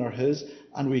remain and are His,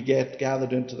 and we get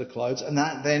gathered into the clouds, and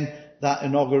that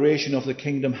inauguration of the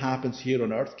kingdom happens here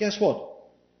on earth, guess what?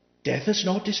 Death is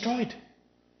not destroyed.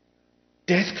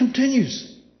 Death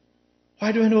continues.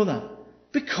 Why do I know that?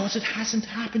 Because it hasn't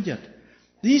happened yet.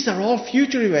 These are all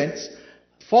future events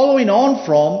following on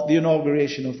from the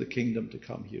inauguration of the kingdom to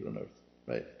come here on earth.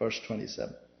 Right? Verse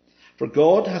 27. For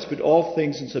God has put all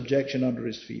things in subjection under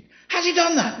his feet. Has he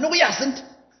done that? No, he hasn't.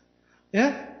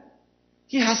 Yeah?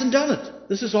 He hasn't done it.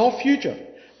 This is all future.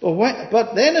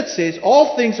 But then it says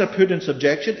all things are put in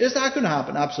subjection. Is that going to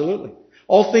happen? Absolutely.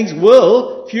 All things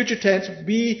will, future tense,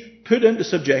 be put into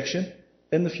subjection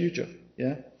in the future.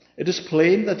 Yeah? It is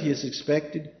plain that he is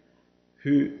expected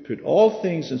who put all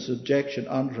things in subjection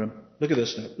under him. Look at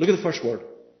this now. Look at the first word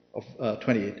of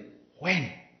 28.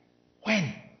 When?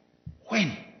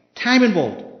 Time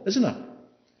involved, isn't it?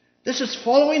 This is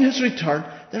following his return.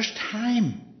 There's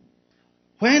time.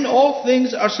 When all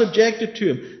things are subjected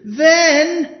to him,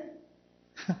 then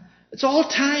it's all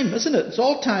time, isn't it? It's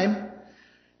all time.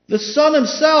 The Son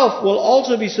himself will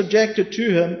also be subjected to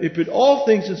him, who put all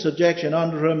things in subjection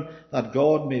under him, that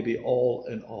God may be all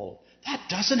in all. That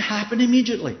doesn't happen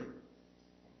immediately.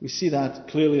 We see that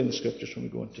clearly in the scriptures when we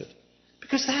go into it.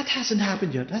 Because that hasn't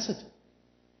happened yet, has it?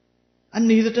 And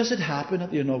neither does it happen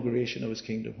at the inauguration of his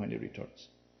kingdom when he returns.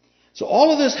 So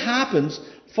all of this happens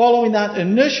following that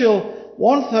initial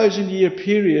 1,000-year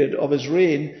period of his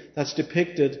reign that's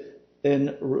depicted in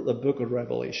the book of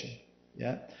Revelation.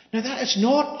 Yeah? Now that is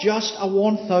not just a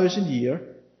 1,000-year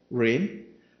reign,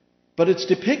 but it's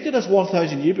depicted as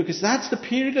 1,000 years because that's the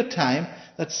period of time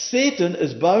that Satan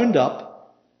is bound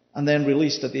up and then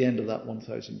released at the end of that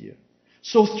 1,000 year.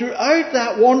 So throughout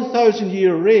that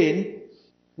 1,000-year reign,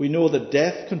 we know that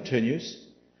death continues,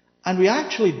 and we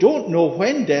actually don't know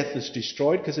when death is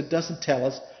destroyed because it doesn't tell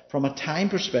us from a time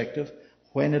perspective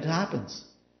when it happens.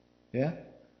 Yeah?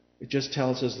 It just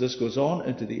tells us this goes on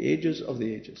into the ages of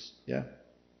the ages. Yeah?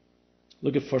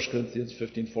 Look at 1 Corinthians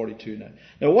 15:42 now.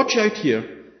 Now watch out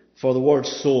here for the word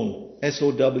sown.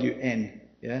 S-O-W-N.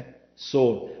 Yeah?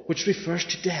 Sown. Which refers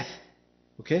to death.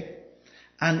 Okay?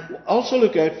 And also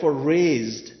look out for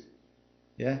raised.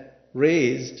 Yeah?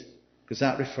 Raised. Because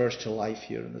that refers to life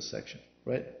here in this section.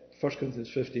 Right? 1 Corinthians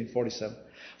 15:47.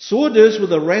 So it is with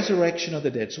the resurrection of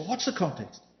the dead. So what's the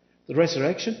context? The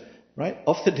resurrection, right,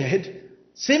 of the dead.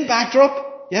 Same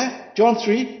backdrop. Yeah? John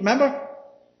 3, remember?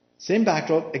 Same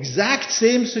backdrop. Exact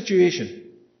same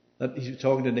situation that he's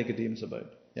talking to Nicodemus about.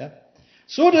 Yeah?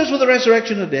 So it is with the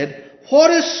resurrection of the dead.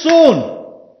 What is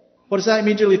sown? What does that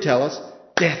immediately tell us?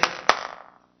 Death.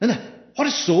 Isn't it? What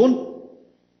is sown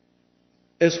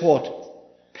is what?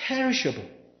 Perishable.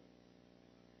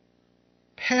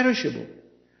 Perishable.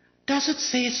 Does it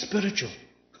say spiritual?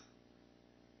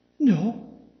 No.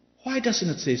 Why doesn't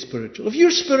it say spiritual? If you're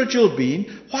a spiritual being,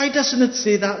 why doesn't it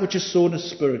say that which is sown is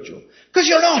spiritual? Because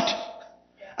you're not.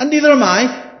 And neither am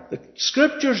I. The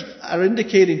scriptures are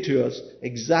indicating to us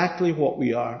exactly what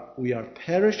we are. We are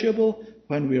perishable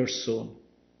when we are sown.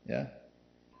 Yeah?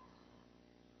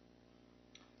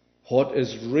 What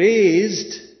is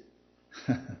raised,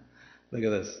 look at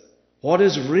this. What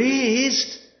is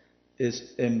raised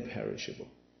is imperishable.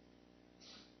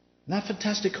 Isn't that a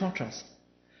fantastic contrast?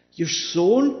 You're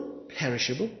sown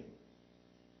perishable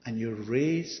and you're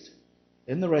raised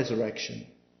in the resurrection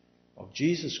of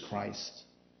Jesus Christ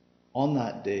on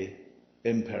that day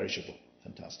imperishable.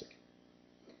 Fantastic.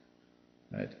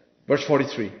 Right. Verse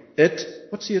 43. It,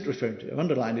 what's the it referring to? I've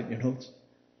underlined it in your notes.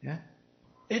 Yeah?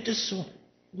 It is sown.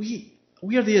 We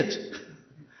are the it.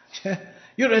 Yeah?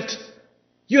 You're it.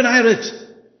 You and I are it.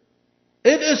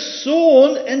 It is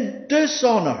sown in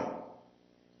dishonor.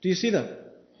 Do you see that?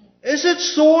 Is it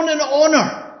sown in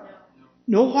honor?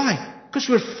 No, why? Because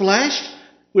we're flesh,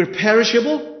 we're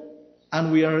perishable,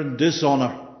 and we are in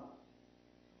dishonor.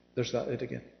 There's that it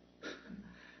again.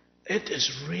 It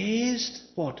is raised,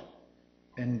 what?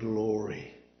 In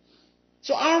glory.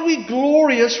 So are we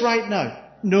glorious right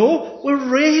now? No,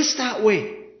 we're raised that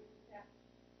way.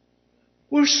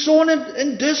 We're sown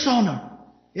in dishonor.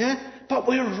 Yeah? But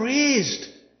we're raised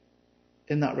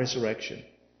in that resurrection.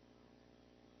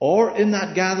 Or in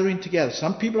that gathering together.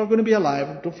 Some people are going to be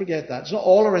alive. Don't forget that. It's not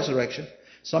all a resurrection.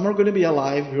 Some are going to be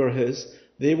alive who are his.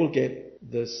 They will get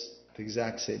this at the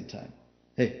exact same time.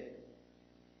 Hey,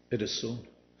 it is sown.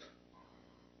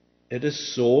 It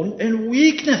is sown in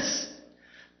weakness.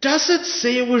 Does it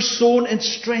say we're sown in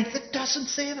strength? It doesn't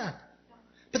say that.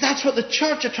 But that's what the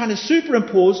church are trying to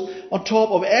superimpose on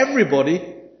top of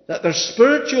everybody. That they're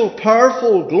spiritual,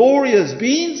 powerful, glorious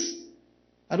beings.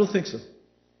 I don't think so.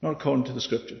 Not according to the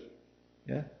scripture.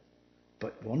 Yeah?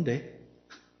 But one day,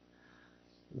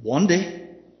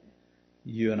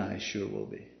 you and I sure will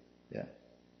be. Yeah?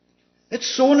 It's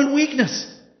sown in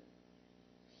weakness.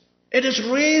 It is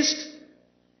raised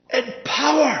in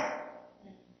power.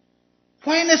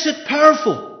 When is it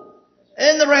powerful?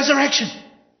 In the resurrection.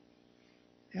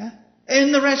 Yeah?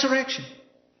 In the resurrection.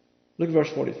 Look at verse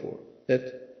 44.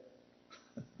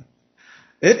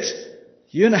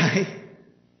 You and I,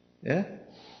 yeah?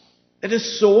 It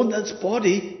is sown, this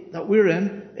body that we're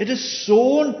in, it is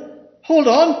sown, hold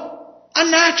on,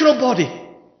 a natural body.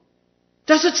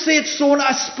 Does it say it's sown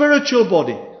a spiritual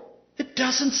body? It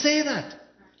doesn't say that.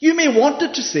 You may want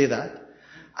it to say that.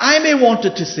 I may want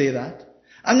it to say that.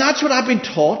 And that's what I've been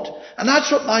taught. And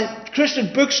that's what my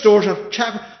Christian bookstores have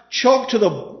chalked to the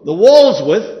walls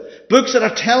with. Books that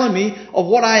are telling me of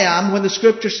what I am when the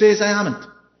scripture says I amn't.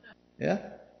 Yeah?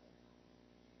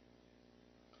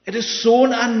 It is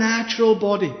sown a natural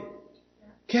body.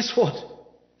 Guess what?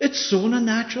 It's sown a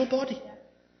natural body.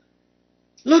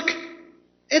 Look,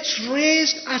 it's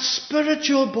raised a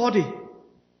spiritual body.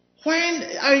 When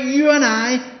are you and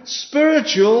I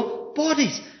spiritual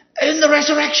bodies? In the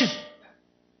resurrection.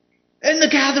 In the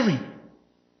gathering.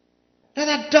 Now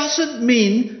that doesn't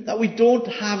mean that we don't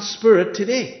have spirit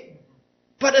today.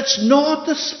 But it's not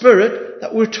the spirit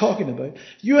that we're talking about.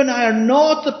 You and I are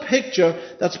not the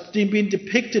picture that's being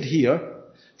depicted here.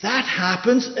 That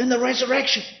happens in the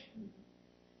resurrection.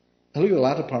 Now look at the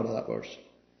latter part of that verse.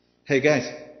 Hey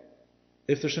guys,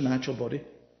 if there's a natural body,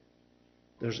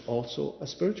 there's also a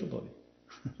spiritual body.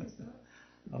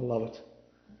 I love it.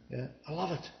 Yeah, I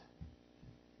love it.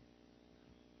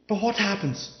 But what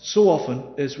happens so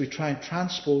often is we try and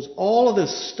transpose all of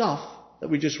this stuff that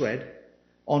we just read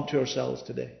onto ourselves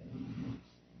today.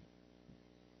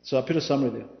 So I put a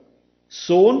summary there.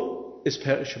 Sown is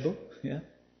perishable. Yeah.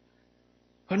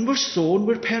 When we're sown,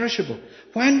 we're perishable.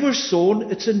 When we're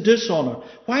sown, it's in dishonor.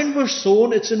 When we're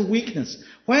sown, it's in weakness.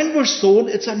 When we're sown,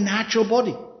 it's a natural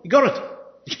body. You got it?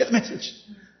 You get the message?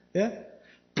 Yeah?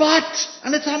 But,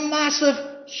 and it's a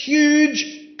massive,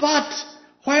 huge but,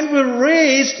 when we're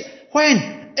raised,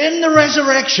 in the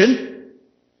resurrection,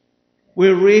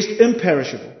 we're raised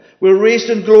imperishable. We're raised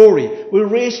in glory. We're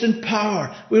raised in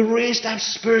power. We're raised to have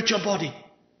spiritual body.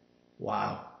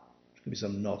 Wow. There's going to be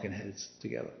some knocking heads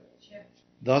together. Sure.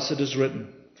 Thus it is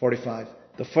written, 45,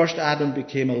 the first Adam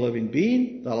became a living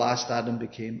being. The last Adam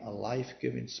became a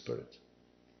life-giving spirit.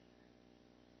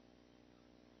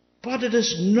 But it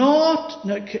is not...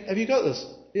 Now, have you got this?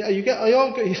 Yeah, you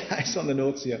all got your eyes on the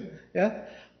notes here. Yeah?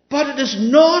 But it is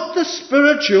not the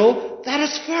spiritual that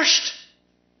is first.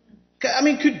 I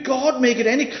mean, could God make it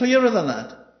any clearer than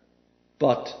that?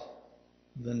 But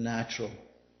the natural.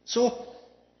 So,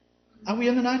 are we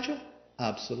in the natural?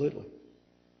 Absolutely.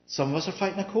 Some of us are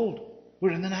fighting a cold.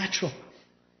 We're in the natural.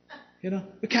 You know,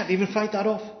 we can't even fight that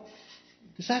off.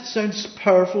 Does that sound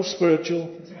powerful,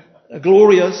 spiritual,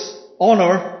 glorious,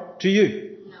 honor to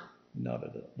you? No.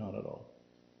 Not at all.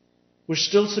 We're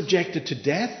still subjected to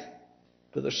death,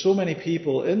 but there's so many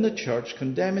people in the church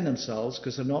condemning themselves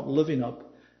because they're not living up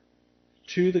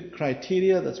to the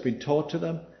criteria that's been taught to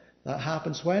them. That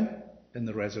happens when? In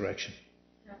the resurrection.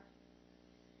 Yeah.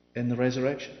 In the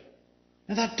resurrection.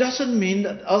 Now that doesn't mean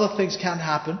that other things can't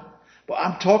happen, but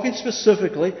I'm talking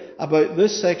specifically about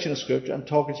this section of Scripture. I'm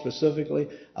talking specifically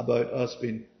about us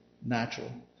being natural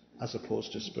as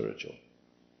opposed to spiritual.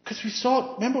 Because we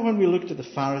saw, remember when we looked at the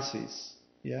Pharisees,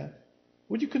 yeah?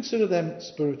 Would you consider them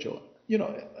spiritual? You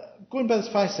know, going by the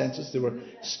five senses, they were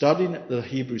studying the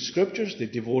Hebrew Scriptures. They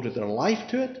devoted their life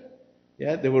to it.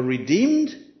 Yeah, they were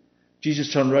redeemed.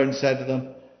 Jesus turned around and said to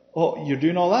them, "Oh, you're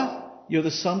doing all that? You're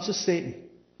the sons of Satan."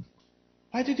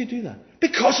 Why did he do that?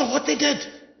 Because of what they did.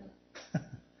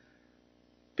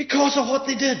 Because of what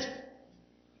they did.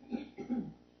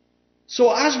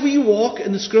 So as we walk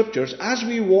in the Scriptures, as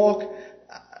we walk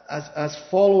as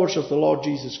followers of the Lord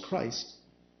Jesus Christ,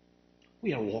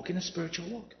 we are walking a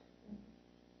spiritual walk.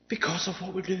 Because of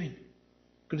what we're doing.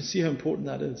 We're going to see how important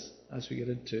that is as we get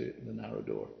into the narrow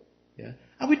door. Yeah?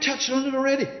 And we touched on it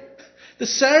already. The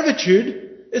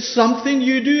servitude is something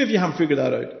you do if you haven't figured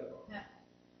that out.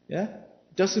 Yeah?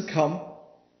 It doesn't come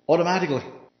automatically.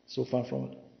 So far from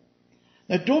it.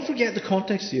 Now don't forget the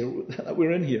context here that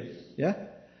we're in here. Yeah?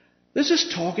 This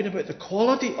is talking about the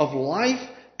quality of life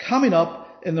coming up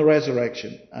in the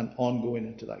resurrection and ongoing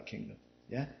into that kingdom.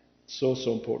 Yeah? So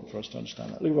important for us to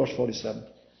understand that. Look at verse 47.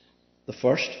 The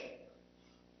first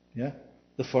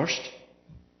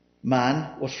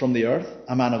man was from the earth,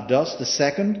 a man of dust. The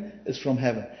second is from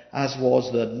heaven. As was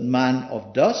the man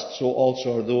of dust, so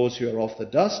also are those who are of the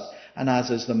dust. And as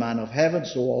is the man of heaven,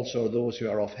 so also are those who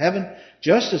are of heaven.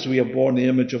 Just as we have borne the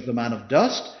image of the man of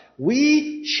dust,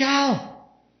 we shall.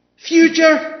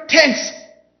 Future tense.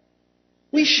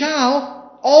 We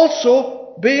shall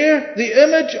also bear the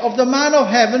image of the man of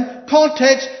heaven.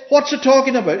 Context, what's it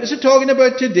talking about? Is it talking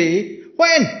about today?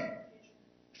 When?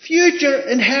 Future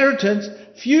inheritance,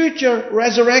 future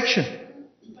resurrection.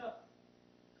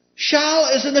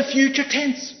 Shall is in the future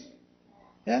tense.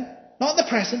 Yeah? Not in the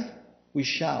present. We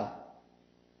shall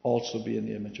also be in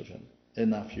the image of him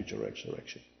in that future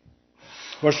resurrection.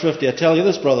 Verse 50, I tell you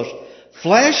this, brothers.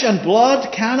 Flesh and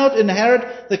blood cannot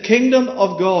inherit the kingdom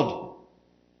of God.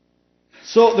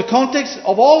 So the context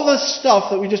of all this stuff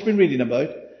that we've just been reading about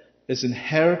is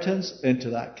inheritance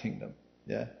into that kingdom.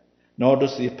 Yeah? Nor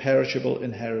does the perishable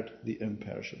inherit the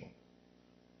imperishable.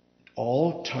 It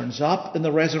all turns up in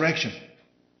the resurrection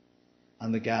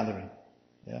and the gathering.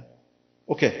 Yeah?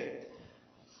 Okay.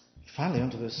 Finally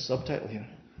onto this subtitle here.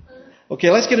 Okay,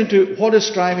 let's get into what is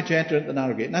striving to enter into the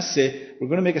narrow gate. And as I say, we're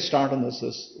going to make a start on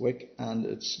this week, and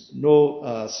it's no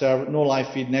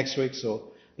live feed next week,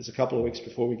 so it's a couple of weeks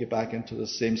before we get back into the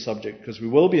same subject, because we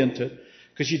will be into it.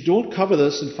 Because you don't cover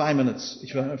this in 5 minutes,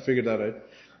 if you haven't figured that out.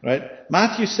 Right?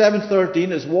 Matthew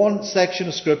 7:13 is one section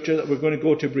of scripture that we're going to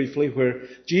go to briefly, where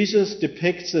Jesus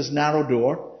depicts this narrow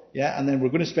door. Yeah, and then we're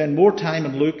going to spend more time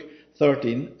in Luke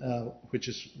 13, which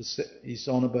is he's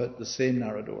on about the same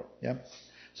narrow door. Yeah.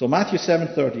 So Matthew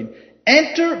 7:13,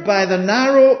 enter by the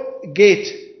narrow gate.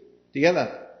 Do you get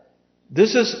that?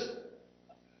 This is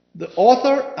the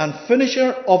author and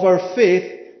finisher of our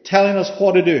faith telling us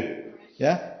what to do.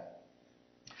 Yeah?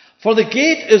 For the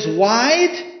gate is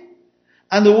wide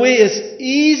and the way is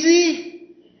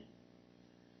easy.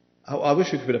 I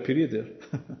wish we could put a period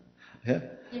there.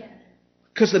 Yeah?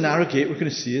 Because the narrow gate we're going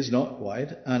to see is not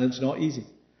wide and it's not easy.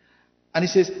 And he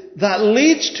says, that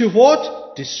leads to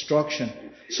what? Destruction.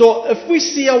 So if we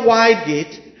see a wide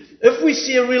gate, if we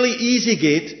see a really easy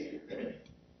gate,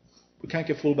 we can't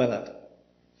get fooled by that.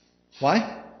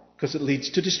 Why? Because it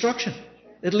leads to destruction.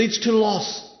 It leads to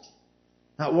loss.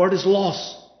 That word is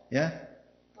loss. Yeah?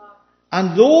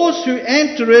 And those who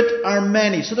enter it are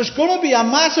many. So there's going to be a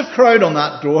massive crowd on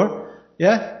that door.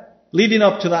 Yeah? Leading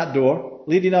up to that door,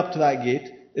 leading up to that gate.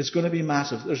 It's going to be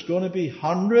massive. There's going to be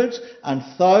hundreds and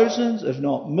thousands, if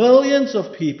not millions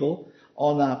of people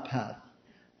on that path.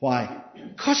 Why?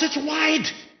 Because it's wide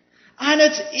and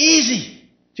it's easy.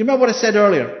 Do you remember what I said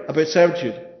earlier about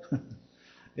servitude?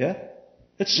 Yeah?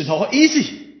 It's not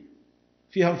easy.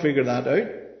 If you haven't figured that out,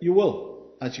 you will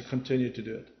as you continue to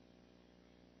do it.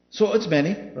 So it's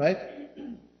many, right?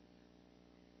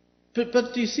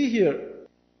 But do you see here,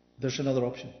 there's another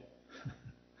option.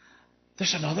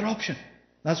 There's another option.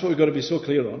 That's what we've got to be so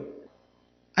clear on.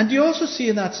 And do you also see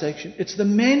in that section, it's the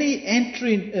many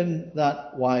entering in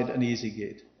that wide and easy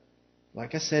gate.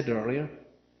 Like I said earlier,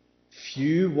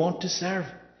 few want to serve.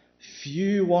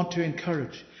 Few want to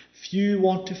encourage. Few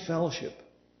want to fellowship.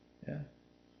 Yeah.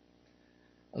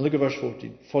 And look at verse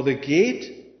 14. For the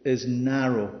gate is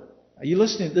narrow. Are you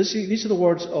listening? These are the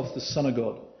words of the Son of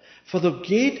God. For the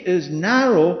gate is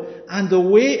narrow and the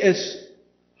way is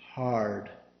hard.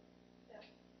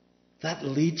 That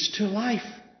leads to life.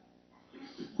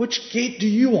 Which gate do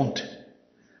you want?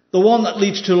 The one that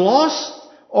leads to loss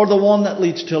or the one that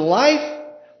leads to life?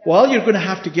 Well, you're going to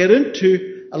have to get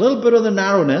into a little bit of the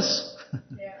narrowness,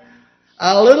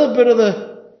 a little bit of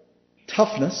the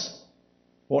toughness,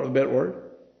 what a better word,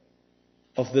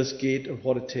 of this gate and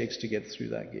what it takes to get through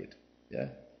that gate. Yeah?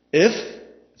 If,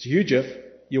 it's a huge if,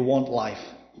 you want life.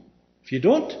 If you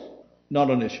don't, not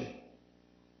an issue.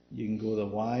 You can go the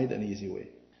wide and easy way.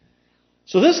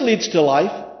 So this leads to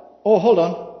life. Oh, hold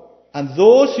on. And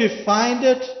those who find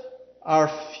it are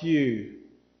few.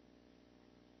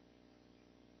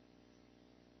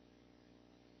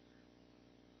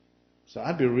 So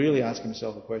I'd be really asking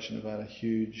myself a question about a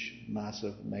huge,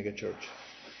 massive mega church.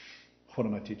 What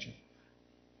am I teaching?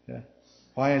 Yeah?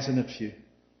 Why isn't it few?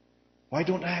 Why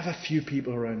don't I have a few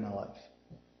people around my life?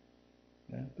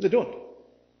 Yeah? But they don't.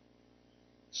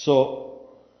 So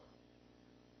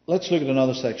let's look at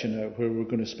another section now where we're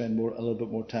going to spend a little bit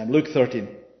more time. Luke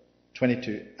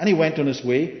 13:22. And he went on his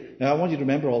way. Now I want you to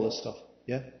remember all this stuff.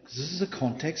 Yeah? Because this is the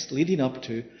context leading up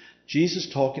to Jesus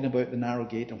talking about the narrow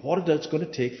gate and what it's going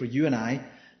to take for you and I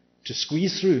to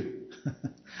squeeze through.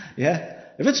 Yeah?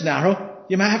 If it's narrow,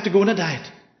 you might have to go on a diet.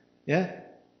 Yeah?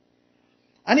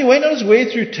 And he went on his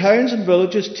way through towns and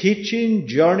villages, teaching,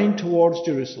 journeying towards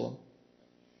Jerusalem.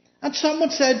 And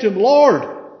someone said to him, Lord.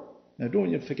 Now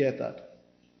don't you forget that.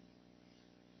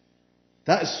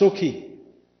 That is so key.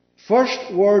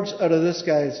 First words out of this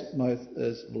guy's mouth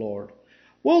is Lord.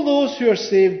 Will those who are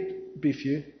saved be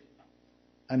few?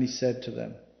 And he said to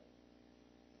them.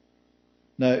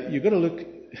 Now, you've got to look,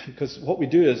 because what we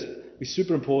do is we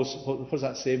superimpose, what does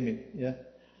that save mean? Yeah?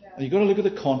 And you've got to look at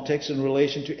the context in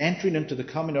relation to entering into the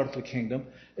coming earthly kingdom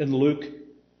in Luke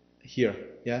here.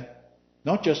 Yeah?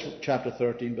 Not just chapter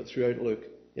 13, but throughout Luke.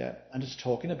 Yeah, and it's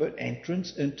talking about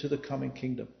entrance into the coming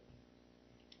kingdom.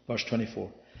 Verse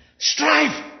 24.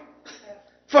 Strive!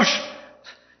 First,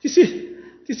 do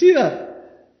you see that?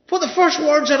 Put the first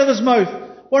words out of his mouth.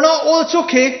 We're not, oh, it's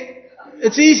okay.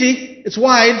 It's easy. It's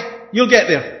wide. You'll get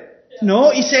there.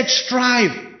 No, he said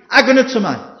strive.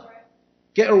 Agonizomai.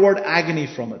 Get our word agony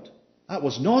from it. That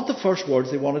was not the first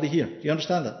words they wanted to hear. Do you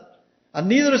understand that? And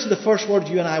neither is it the first words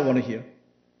you and I want to hear.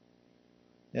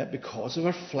 Yeah, because of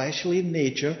our fleshly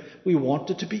nature, we want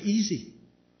it to be easy.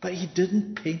 But he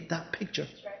didn't paint that picture.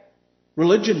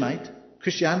 Religion might.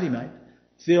 Christianity might.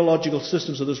 Theological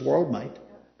systems of this world might.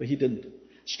 But he didn't.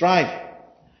 Strive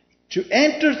to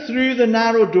enter through the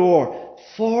narrow door.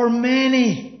 For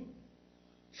many,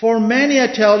 I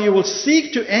tell you, will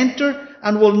seek to enter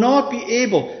and will not be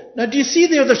able. Now, do you see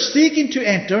there? They're seeking to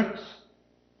enter.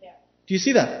 Yeah. Do you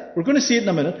see that? We're going to see it in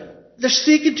a minute. They're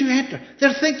seeking to enter.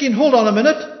 They're thinking, hold on a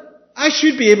minute. I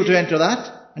should be able to enter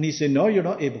that. And he's saying, no, you're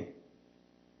not able.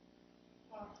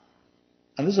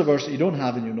 And this is a verse that you don't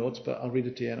have in your notes, but I'll read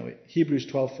it to you anyway. Hebrews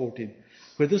 12:14,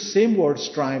 where this same word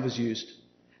strive is used.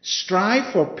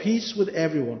 Strive for peace with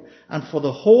everyone and for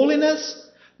the holiness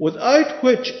without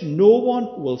which no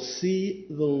one will see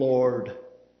the Lord.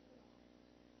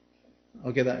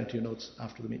 I'll get that into your notes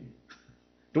after the meeting.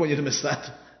 Don't want you to miss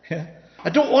that. Yeah? I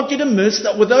don't want you to miss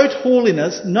that without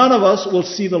holiness, none of us will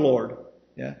see the Lord.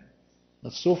 Yeah?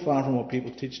 That's so far from what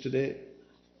people teach today.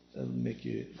 It'll make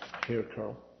your hair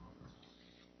curl.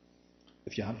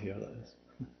 If you have hair, that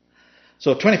is.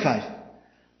 So, 25.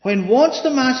 When once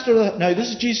the master of the... Now, this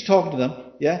is Jesus talking to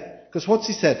them. Yeah? Because what's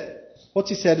he said? What's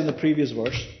he said in the previous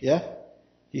verse? Yeah?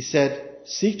 He said,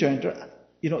 seek to enter.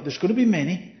 You know, there's going to be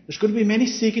many. There's going to be many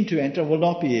seeking to enter and will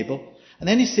not be able. And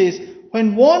then he says,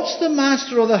 when once the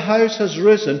master of the house has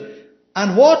risen,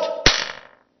 and what?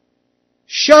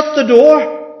 Shut the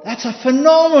door. That's a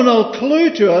phenomenal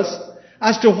clue to us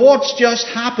as to what's just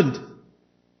happened.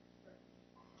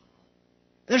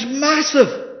 There's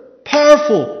massive,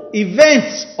 powerful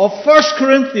events of 1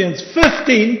 Corinthians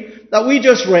 15 that we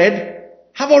just read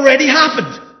have already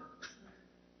happened.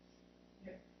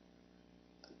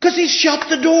 Because he's shut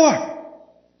the door.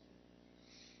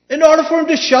 In order for him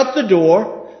to shut the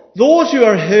door, those who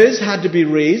are his had to be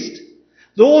raised.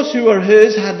 Those who were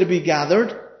his had to be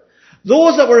gathered.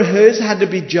 Those that were his had to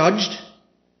be judged.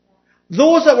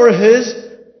 Those that were his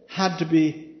had to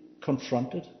be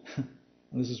confronted.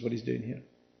 And this is what he's doing here.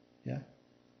 Yeah?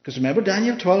 Because remember,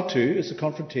 Daniel 12:2 is the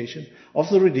confrontation of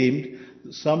the redeemed,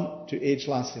 some to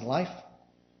age-lasting life,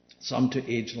 some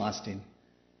to age-lasting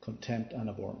contempt and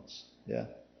abhorrence. Yeah?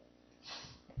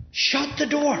 Shut the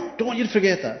door. Don't want you to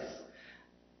forget that.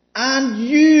 And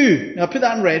you. Now put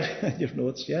that in red in your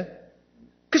notes, yeah?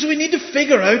 Because we need to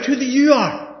figure out who the you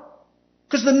are.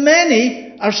 Because the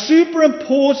many are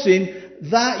superimposing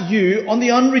that you on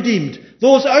the unredeemed.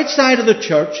 Those outside of the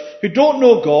church who don't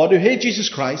know God, who hate Jesus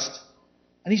Christ.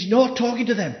 And he's not talking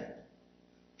to them.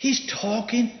 He's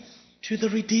talking to the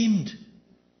redeemed.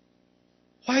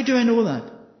 Why do I know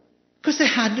that? Because they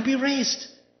had to be raised.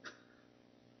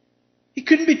 He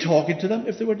couldn't be talking to them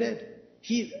if they were dead.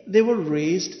 They were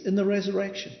raised in the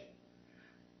resurrection.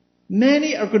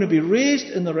 Many are going to be raised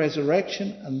in the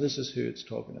resurrection, and this is who it's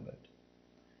talking about.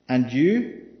 And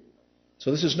you, so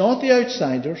this is not the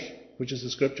outsiders, which is the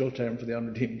scriptural term for the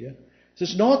unredeemed, yeah?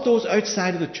 This is not those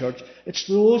outside of the church, it's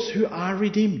those who are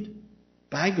redeemed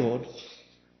by God,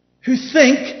 who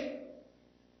think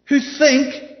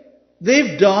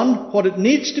they've done what it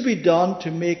needs to be done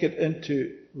to make it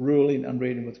into ruling and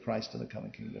reigning with Christ in the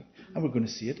coming kingdom. And we're going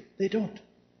to see it. They don't.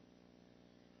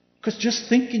 Because just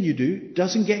thinking you do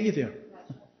doesn't get you there.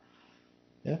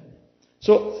 Yeah?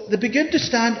 So they begin to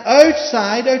stand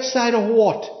outside of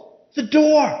what? The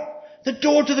door. The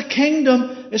door to the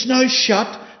kingdom is now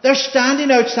shut. They're standing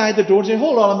outside the door and saying,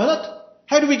 hold on a minute.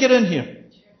 How do we get in here?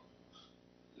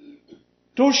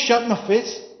 Door's shut in my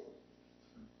face.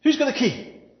 Who's got the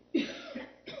key?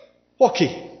 What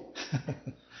key?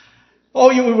 Oh,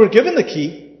 you were given the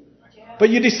key, but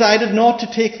you decided not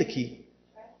to take the key.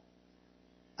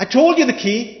 I told you the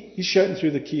key. He's shouting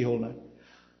through the keyhole now.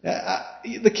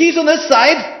 The key's on this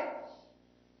side,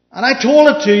 and I told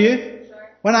it to you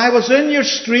when I was in your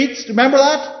streets. Remember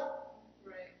that?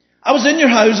 I was in your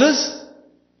houses.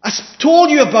 I told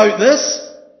you about this,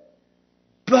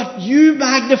 but you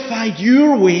magnified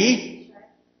your way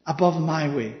above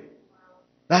my way.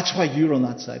 That's why you're on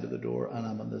that side of the door, and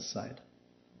I'm on this side.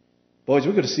 Boys,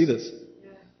 we've got to see this.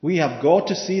 We have got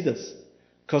to see this.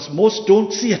 Because most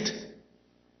don't see it.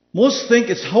 Most think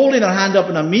it's holding their hand up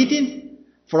in a meeting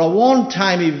for a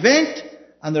one-time event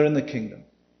and they're in the kingdom.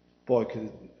 Boy,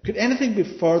 could anything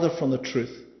be further from the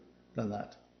truth than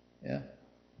that? Yeah.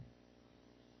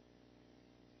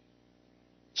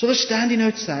 So they're standing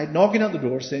outside, knocking at the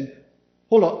door, saying,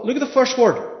 hold on, look at the first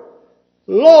word.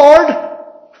 Lord!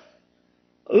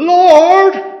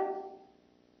 Lord!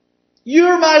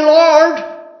 You're my Lord!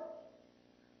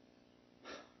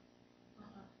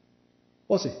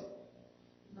 Was he?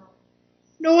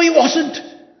 No, he wasn't.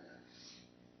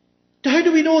 How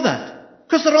do we know that?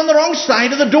 Because they're on the wrong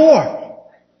side of the door.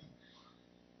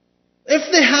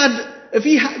 If they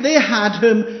had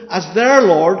him as their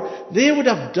Lord, they would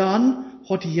have done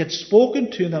what he had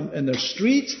spoken to them in their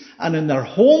streets and in their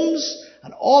homes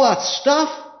and all that stuff,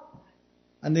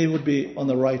 and they would be on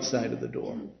the right side of the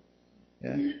door.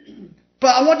 Yeah?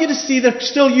 But I want you to see they're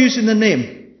still using the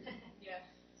name.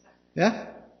 Yeah?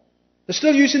 They're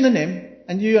still using the name,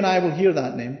 and you and I will hear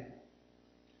that name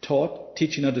taught,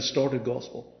 teaching a distorted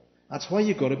gospel. That's why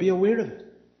you've got to be aware of it.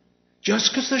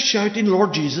 Just because they're shouting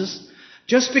Lord Jesus,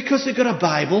 just because they've got a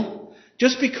Bible,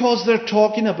 just because they're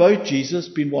talking about Jesus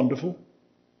being wonderful,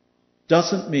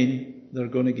 doesn't mean they're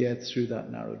going to get through that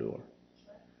narrow door.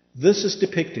 This is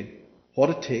depicting what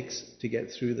it takes to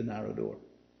get through the narrow door.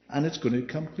 And it's going to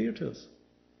become clear to us.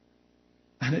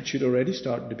 And it should already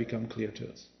start to become clear to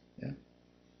us. Yeah.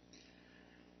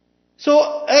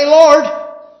 So, hey Lord,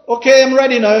 okay, I'm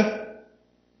ready now.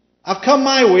 I've come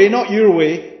my way, not your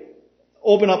way.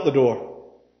 Open up the door.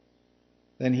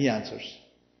 Then he answers.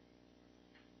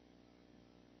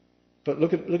 But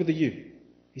look at the you.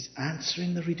 He's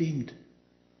answering the redeemed.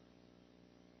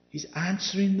 He's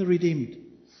answering the redeemed.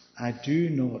 I do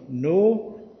not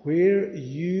know where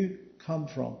you come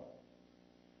from.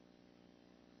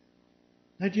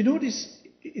 Now, do you notice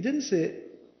he didn't say,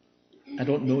 I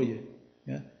don't know you.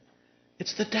 Yeah?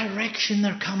 It's the direction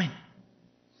they're coming.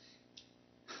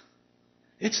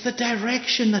 It's the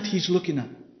direction that he's looking at.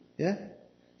 Yeah?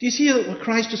 Do you see what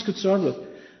Christ is concerned with?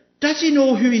 Does he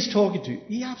know who he's talking to?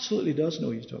 He absolutely does know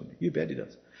who he's talking to. You bet he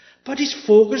does. But he's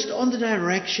focused on the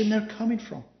direction they're coming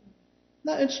from. Isn't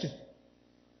that interesting?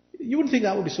 You wouldn't think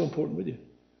that would be so important, would you?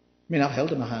 I mean, I've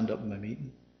held my hand up in my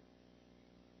meeting.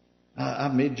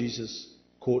 I've made Jesus,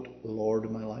 quote, Lord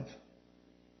in my life.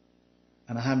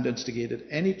 And I haven't instigated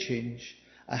any change.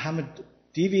 I haven't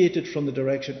deviated from the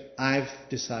direction I've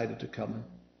decided to come in.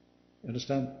 You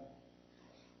understand?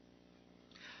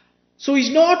 So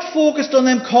he's not focused on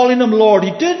them calling him Lord.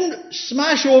 He didn't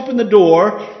smash open the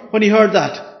door when he heard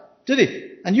that, did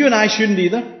he? And you and I shouldn't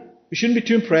either. We shouldn't be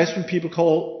too impressed when people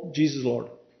call Jesus Lord.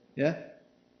 Yeah?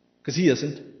 Because he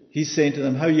isn't. He's saying to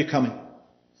them, how are you coming?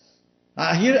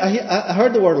 I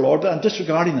heard the word Lord, but I'm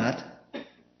disregarding that.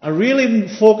 I'm really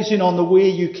focusing on the way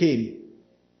you came.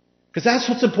 Because that's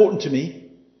what's important to me.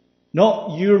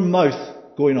 Not your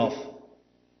mouth going off.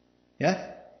 Yeah?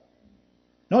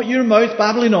 Not your mouth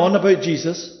babbling on about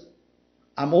Jesus.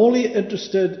 I'm only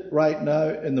interested right now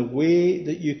in the way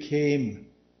that you came.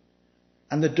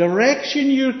 And the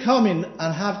direction you're coming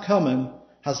and have come in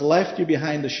has left you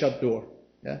behind the shut door.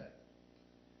 Yeah?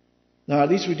 Now, are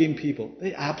these redeemed people?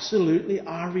 They absolutely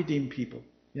are redeemed people.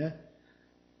 Yeah?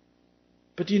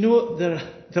 But you know,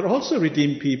 they're also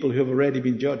redeemed people who have already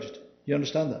been judged. You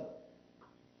understand that?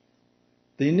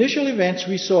 The initial events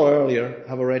we saw earlier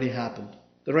have already happened.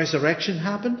 The resurrection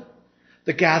happened.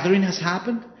 The gathering has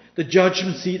happened. The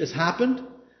judgment seat has happened.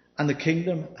 And the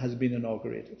kingdom has been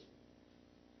inaugurated.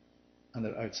 And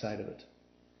they're outside of it.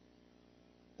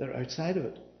 They're outside of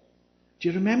it. Do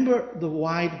you remember the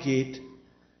wide gate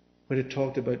where it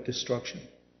talked about destruction?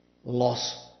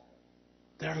 Loss.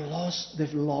 They're lost.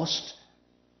 They've lost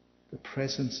the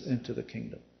presence into the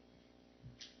kingdom.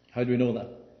 How do we know that?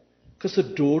 Because the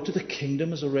door to the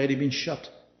kingdom has already been shut.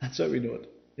 That's how we know it.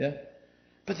 Yeah?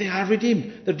 But they are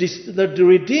redeemed. They're the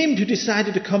redeemed who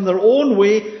decided to come their own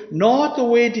way, not the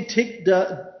way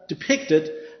depicted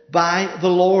by the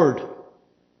Lord.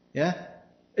 Yeah?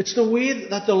 It's the way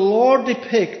that the Lord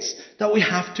depicts that we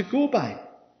have to go by.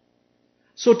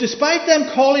 So despite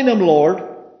them calling him Lord,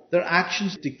 their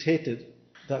actions dictated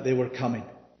that they were coming.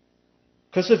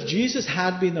 Because if Jesus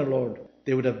had been their Lord,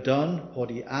 they would have done what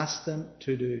he asked them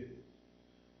to do.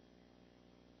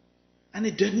 And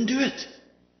they didn't do it.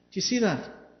 Do you see that?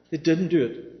 They didn't do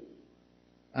it.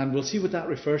 And we'll see what that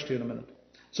refers to in a minute.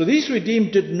 So these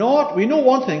redeemed did not, we know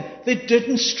one thing, they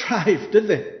didn't strive, did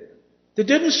they? They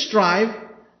didn't strive.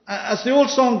 As the old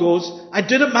song goes, I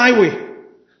did it my way.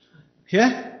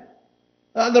 Yeah?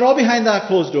 They're all behind that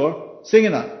closed door,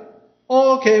 singing that.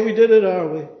 Oh, okay, we did it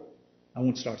our way. I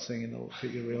won't start singing, it'll put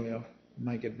you really off. You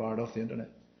might get barred off the internet.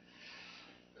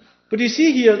 But you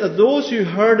see here that those who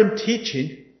heard him teaching,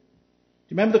 do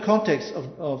you remember the context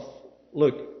of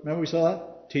Luke? Remember we saw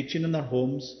that? Teaching in their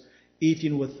homes,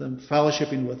 eating with them,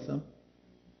 fellowshipping with them.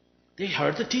 They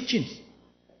heard the teachings.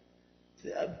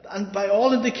 And by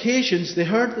all indications, they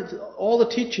heard all the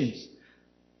teachings.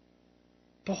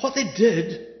 But what they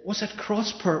did was at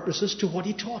cross purposes to what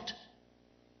he taught.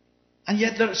 And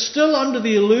yet they're still under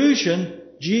the illusion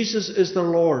Jesus is their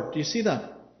Lord. Do you see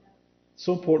that? It's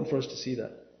so important for us to see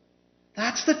that.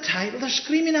 That's the title. They're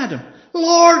screaming at him.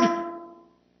 Lord!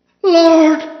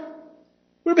 Lord!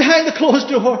 We're behind the closed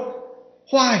door.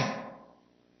 Why?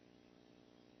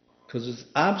 Because it's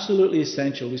absolutely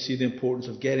essential we see the importance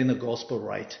of getting the gospel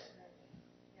right.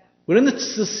 We're in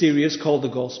this series called the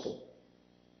gospel.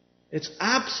 It's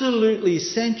absolutely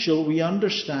essential we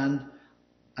understand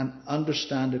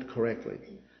it correctly.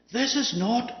 This is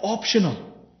not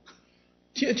optional.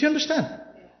 Do you understand?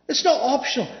 It's not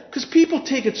optional. Because people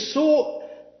take it so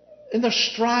in their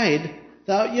stride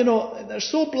that, they're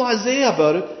so blasé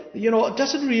about it. It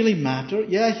doesn't really matter.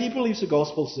 Yeah, he believes the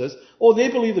gospel's this. Oh,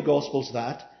 they believe the gospel's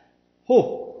that.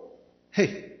 Oh,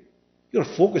 hey, you've got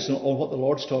to focus on what the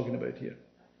Lord's talking about here.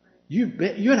 You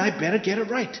and I better get it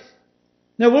right.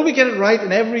 Now, will we get it right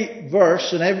in every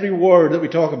verse and every word that we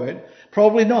talk about?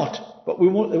 Probably not. But it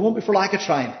won't be for lack of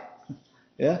trying.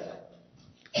 Yeah?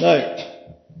 Now,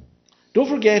 don't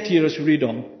forget here as we read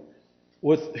on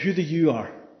with who the you are.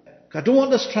 I don't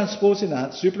want us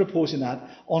superimposing that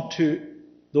onto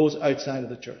those outside of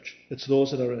the church. It's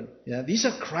those that are in. Yeah? These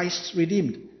are Christ's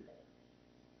redeemed.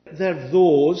 They're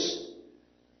those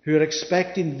who are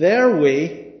expecting their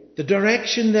way, the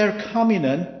direction they're coming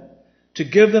in, to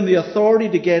give them the authority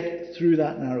to get through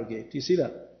that narrow gate. Do you see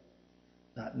that?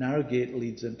 That narrow gate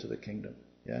leads into the kingdom.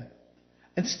 Yeah.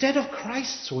 Instead of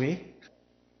Christ's way,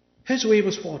 his way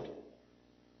was what?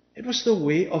 It was the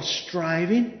way of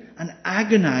striving and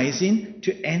agonizing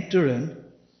to enter in.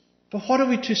 But what are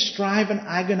we to strive and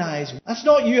agonize? That's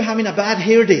not you having a bad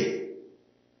hair day.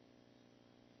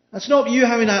 That's not you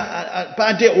having a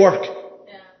bad day at work.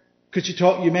 Because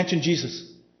you mentioned Jesus.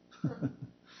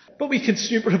 But we can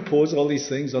superimpose all these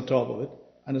things on top of it,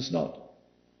 and it's not.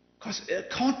 Because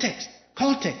context.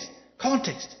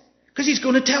 Because he's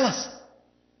going to tell us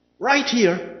right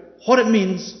here what it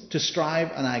means to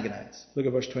strive and agonize. Look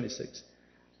at verse 26.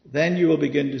 Then you will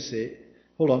begin to say,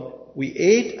 hold on, we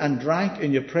ate and drank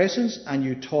in your presence and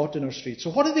you taught in our streets.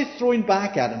 So what are they throwing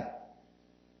back at him?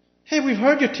 Hey, we've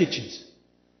heard your teachings.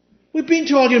 We've been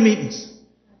to all your meetings.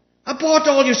 I bought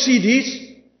all your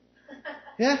CDs.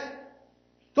 Yeah?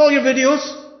 All your videos.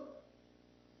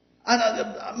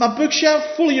 And my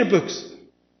bookshelf full of your books.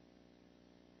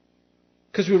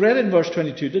 Because we read it in verse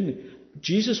 22, didn't we?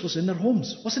 Jesus was in their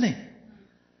homes, wasn't he?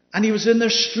 And he was in their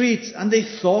streets, and they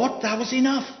thought that was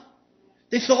enough.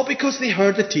 They thought because they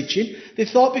heard the teaching, they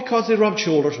thought because they rubbed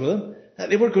shoulders with him, that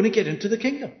they were going to get into the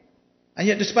kingdom. And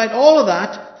yet despite all of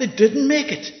that, they didn't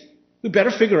make it. We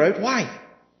better figure out why.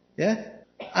 Yeah?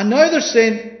 And now they're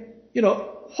saying,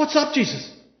 what's up,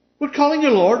 Jesus? We're calling you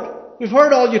Lord. We've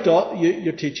heard all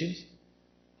your teachings.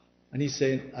 And he's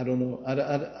saying, I don't know.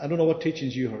 I don't know what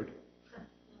teachings you heard.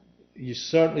 You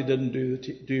certainly didn't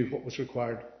do what was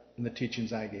required in the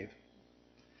teachings I gave.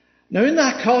 Now, in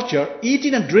that culture,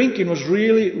 eating and drinking was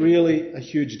really, really a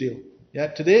huge deal. Yeah,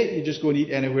 today you just go and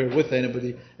eat anywhere with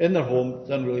anybody in their home. It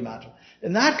doesn't really matter.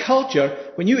 In that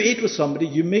culture, when you ate with somebody,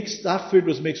 that food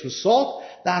was mixed with salt.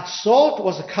 That salt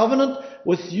was a covenant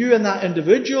with you and that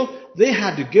individual. They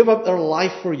had to give up their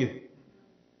life for you.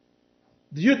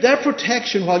 Their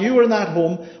protection while you were in that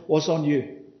home was on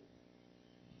you.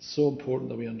 It's so important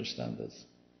that we understand this.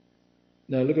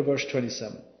 Now look at verse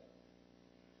 27.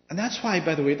 And that's why,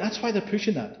 by the way, that's why they're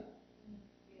pushing that.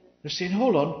 They're saying,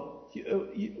 hold on,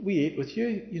 we ate with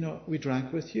you, we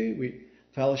drank with you, we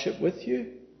fellowship with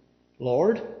you,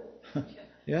 Lord.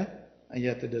 Yeah? And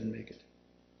yet they didn't make it.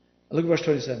 Look at verse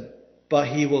 27. But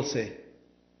he will say,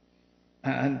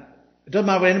 and it doesn't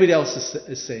matter what anybody else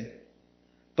is saying,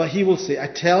 but he will say, I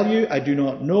tell you, I do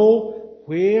not know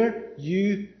where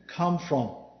you come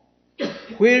from.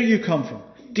 Where you come from.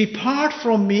 Depart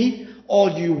from me,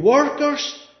 all you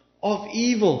workers of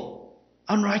evil,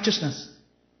 unrighteousness.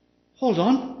 Hold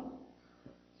on.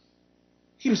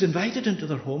 He was invited into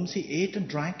their homes. He ate and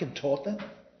drank and taught them.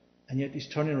 And yet he's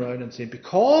turning around and saying,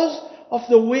 because of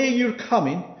the way you're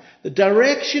coming, the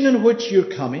direction in which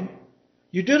you're coming,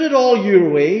 you did it all your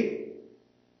way,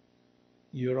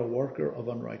 you're a worker of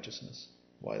unrighteousness.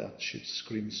 Why, that should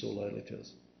scream so loudly to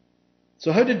us.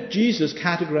 So how did Jesus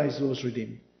categorize those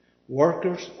redeemed?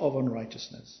 Workers of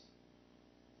unrighteousness.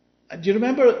 Do you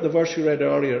remember the verse we read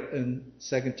earlier in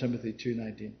 2 Timothy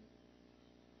 2:19?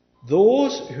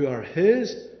 Those who are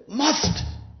his must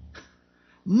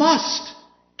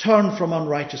turn from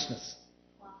unrighteousness.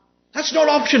 That's not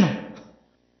optional.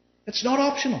 It's not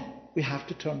optional. we have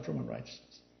to turn from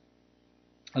unrighteousness.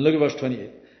 And look at verse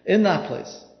 28. In that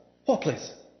place. What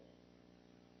place?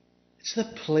 It's the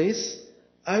place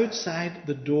outside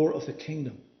the door of the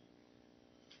kingdom.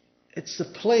 It's the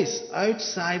place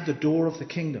outside the door of the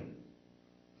kingdom.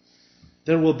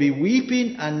 There will be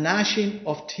weeping and gnashing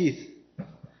of teeth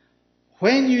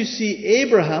when you see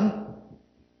Abraham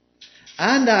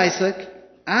and Isaac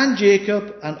and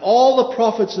Jacob and all the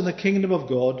prophets in the kingdom of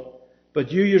God,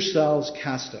 but you yourselves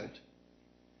cast out.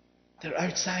 They're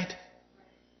outside.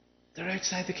 They're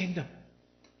outside the kingdom.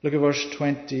 Look at verse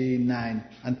 29.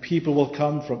 And people will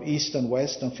come from east and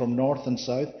west and from north and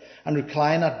south and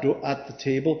recline at the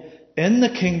table in the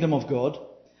kingdom of God.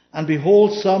 And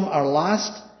behold, some are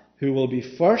last who will be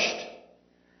first,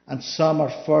 and some are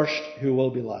first who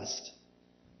will be last.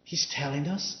 He's telling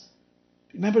us.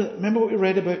 Remember what we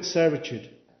read about servitude?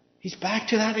 He's back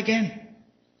to that again.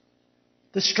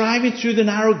 The striving through the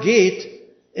narrow gate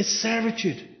is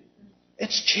servitude.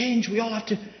 It's change. We all have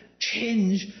to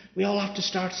change. We all have to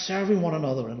start serving one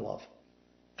another in love.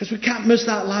 Because we can't miss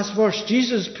that last verse.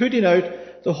 Jesus is putting out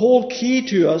the whole key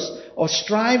to us of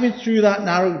striving through that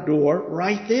narrow door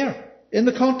right there in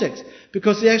the context.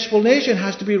 Because the explanation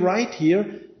has to be right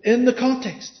here in the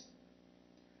context.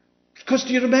 Because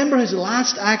do you remember his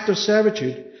last act of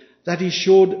servitude that he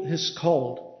showed his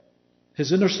called,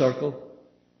 his inner circle,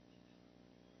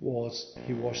 was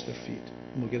he washed their feet.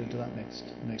 And we'll get into that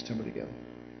next time we're together.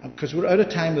 Because we're out of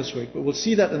time this week, but we'll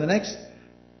see that in the next,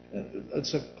 we're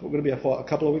going to be a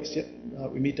couple of weeks yet,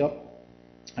 we meet up,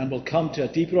 and we'll come to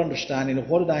a deeper understanding of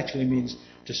what it actually means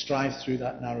to strive through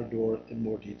that narrow door in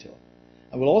more detail.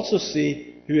 And we'll also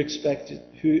see who expected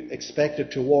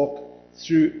to walk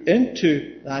through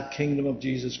into that kingdom of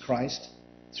Jesus Christ,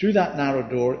 through that narrow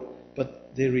door,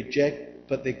 but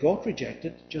they got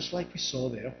rejected, just like we saw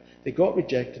there. They got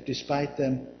rejected despite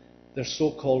their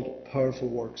so-called powerful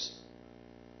works.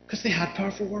 Because they had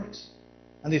powerful works.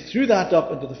 And they threw that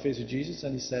up into the face of Jesus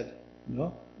and he said,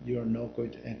 no, you are not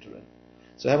going to enter in.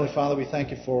 So Heavenly Father, we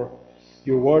thank you for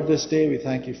your word this day. We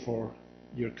thank you for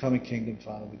your coming kingdom,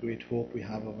 Father, the great hope we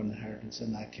have of an inheritance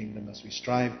in that kingdom as we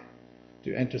strive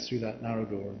to enter through that narrow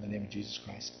door in the name of Jesus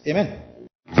Christ. Amen.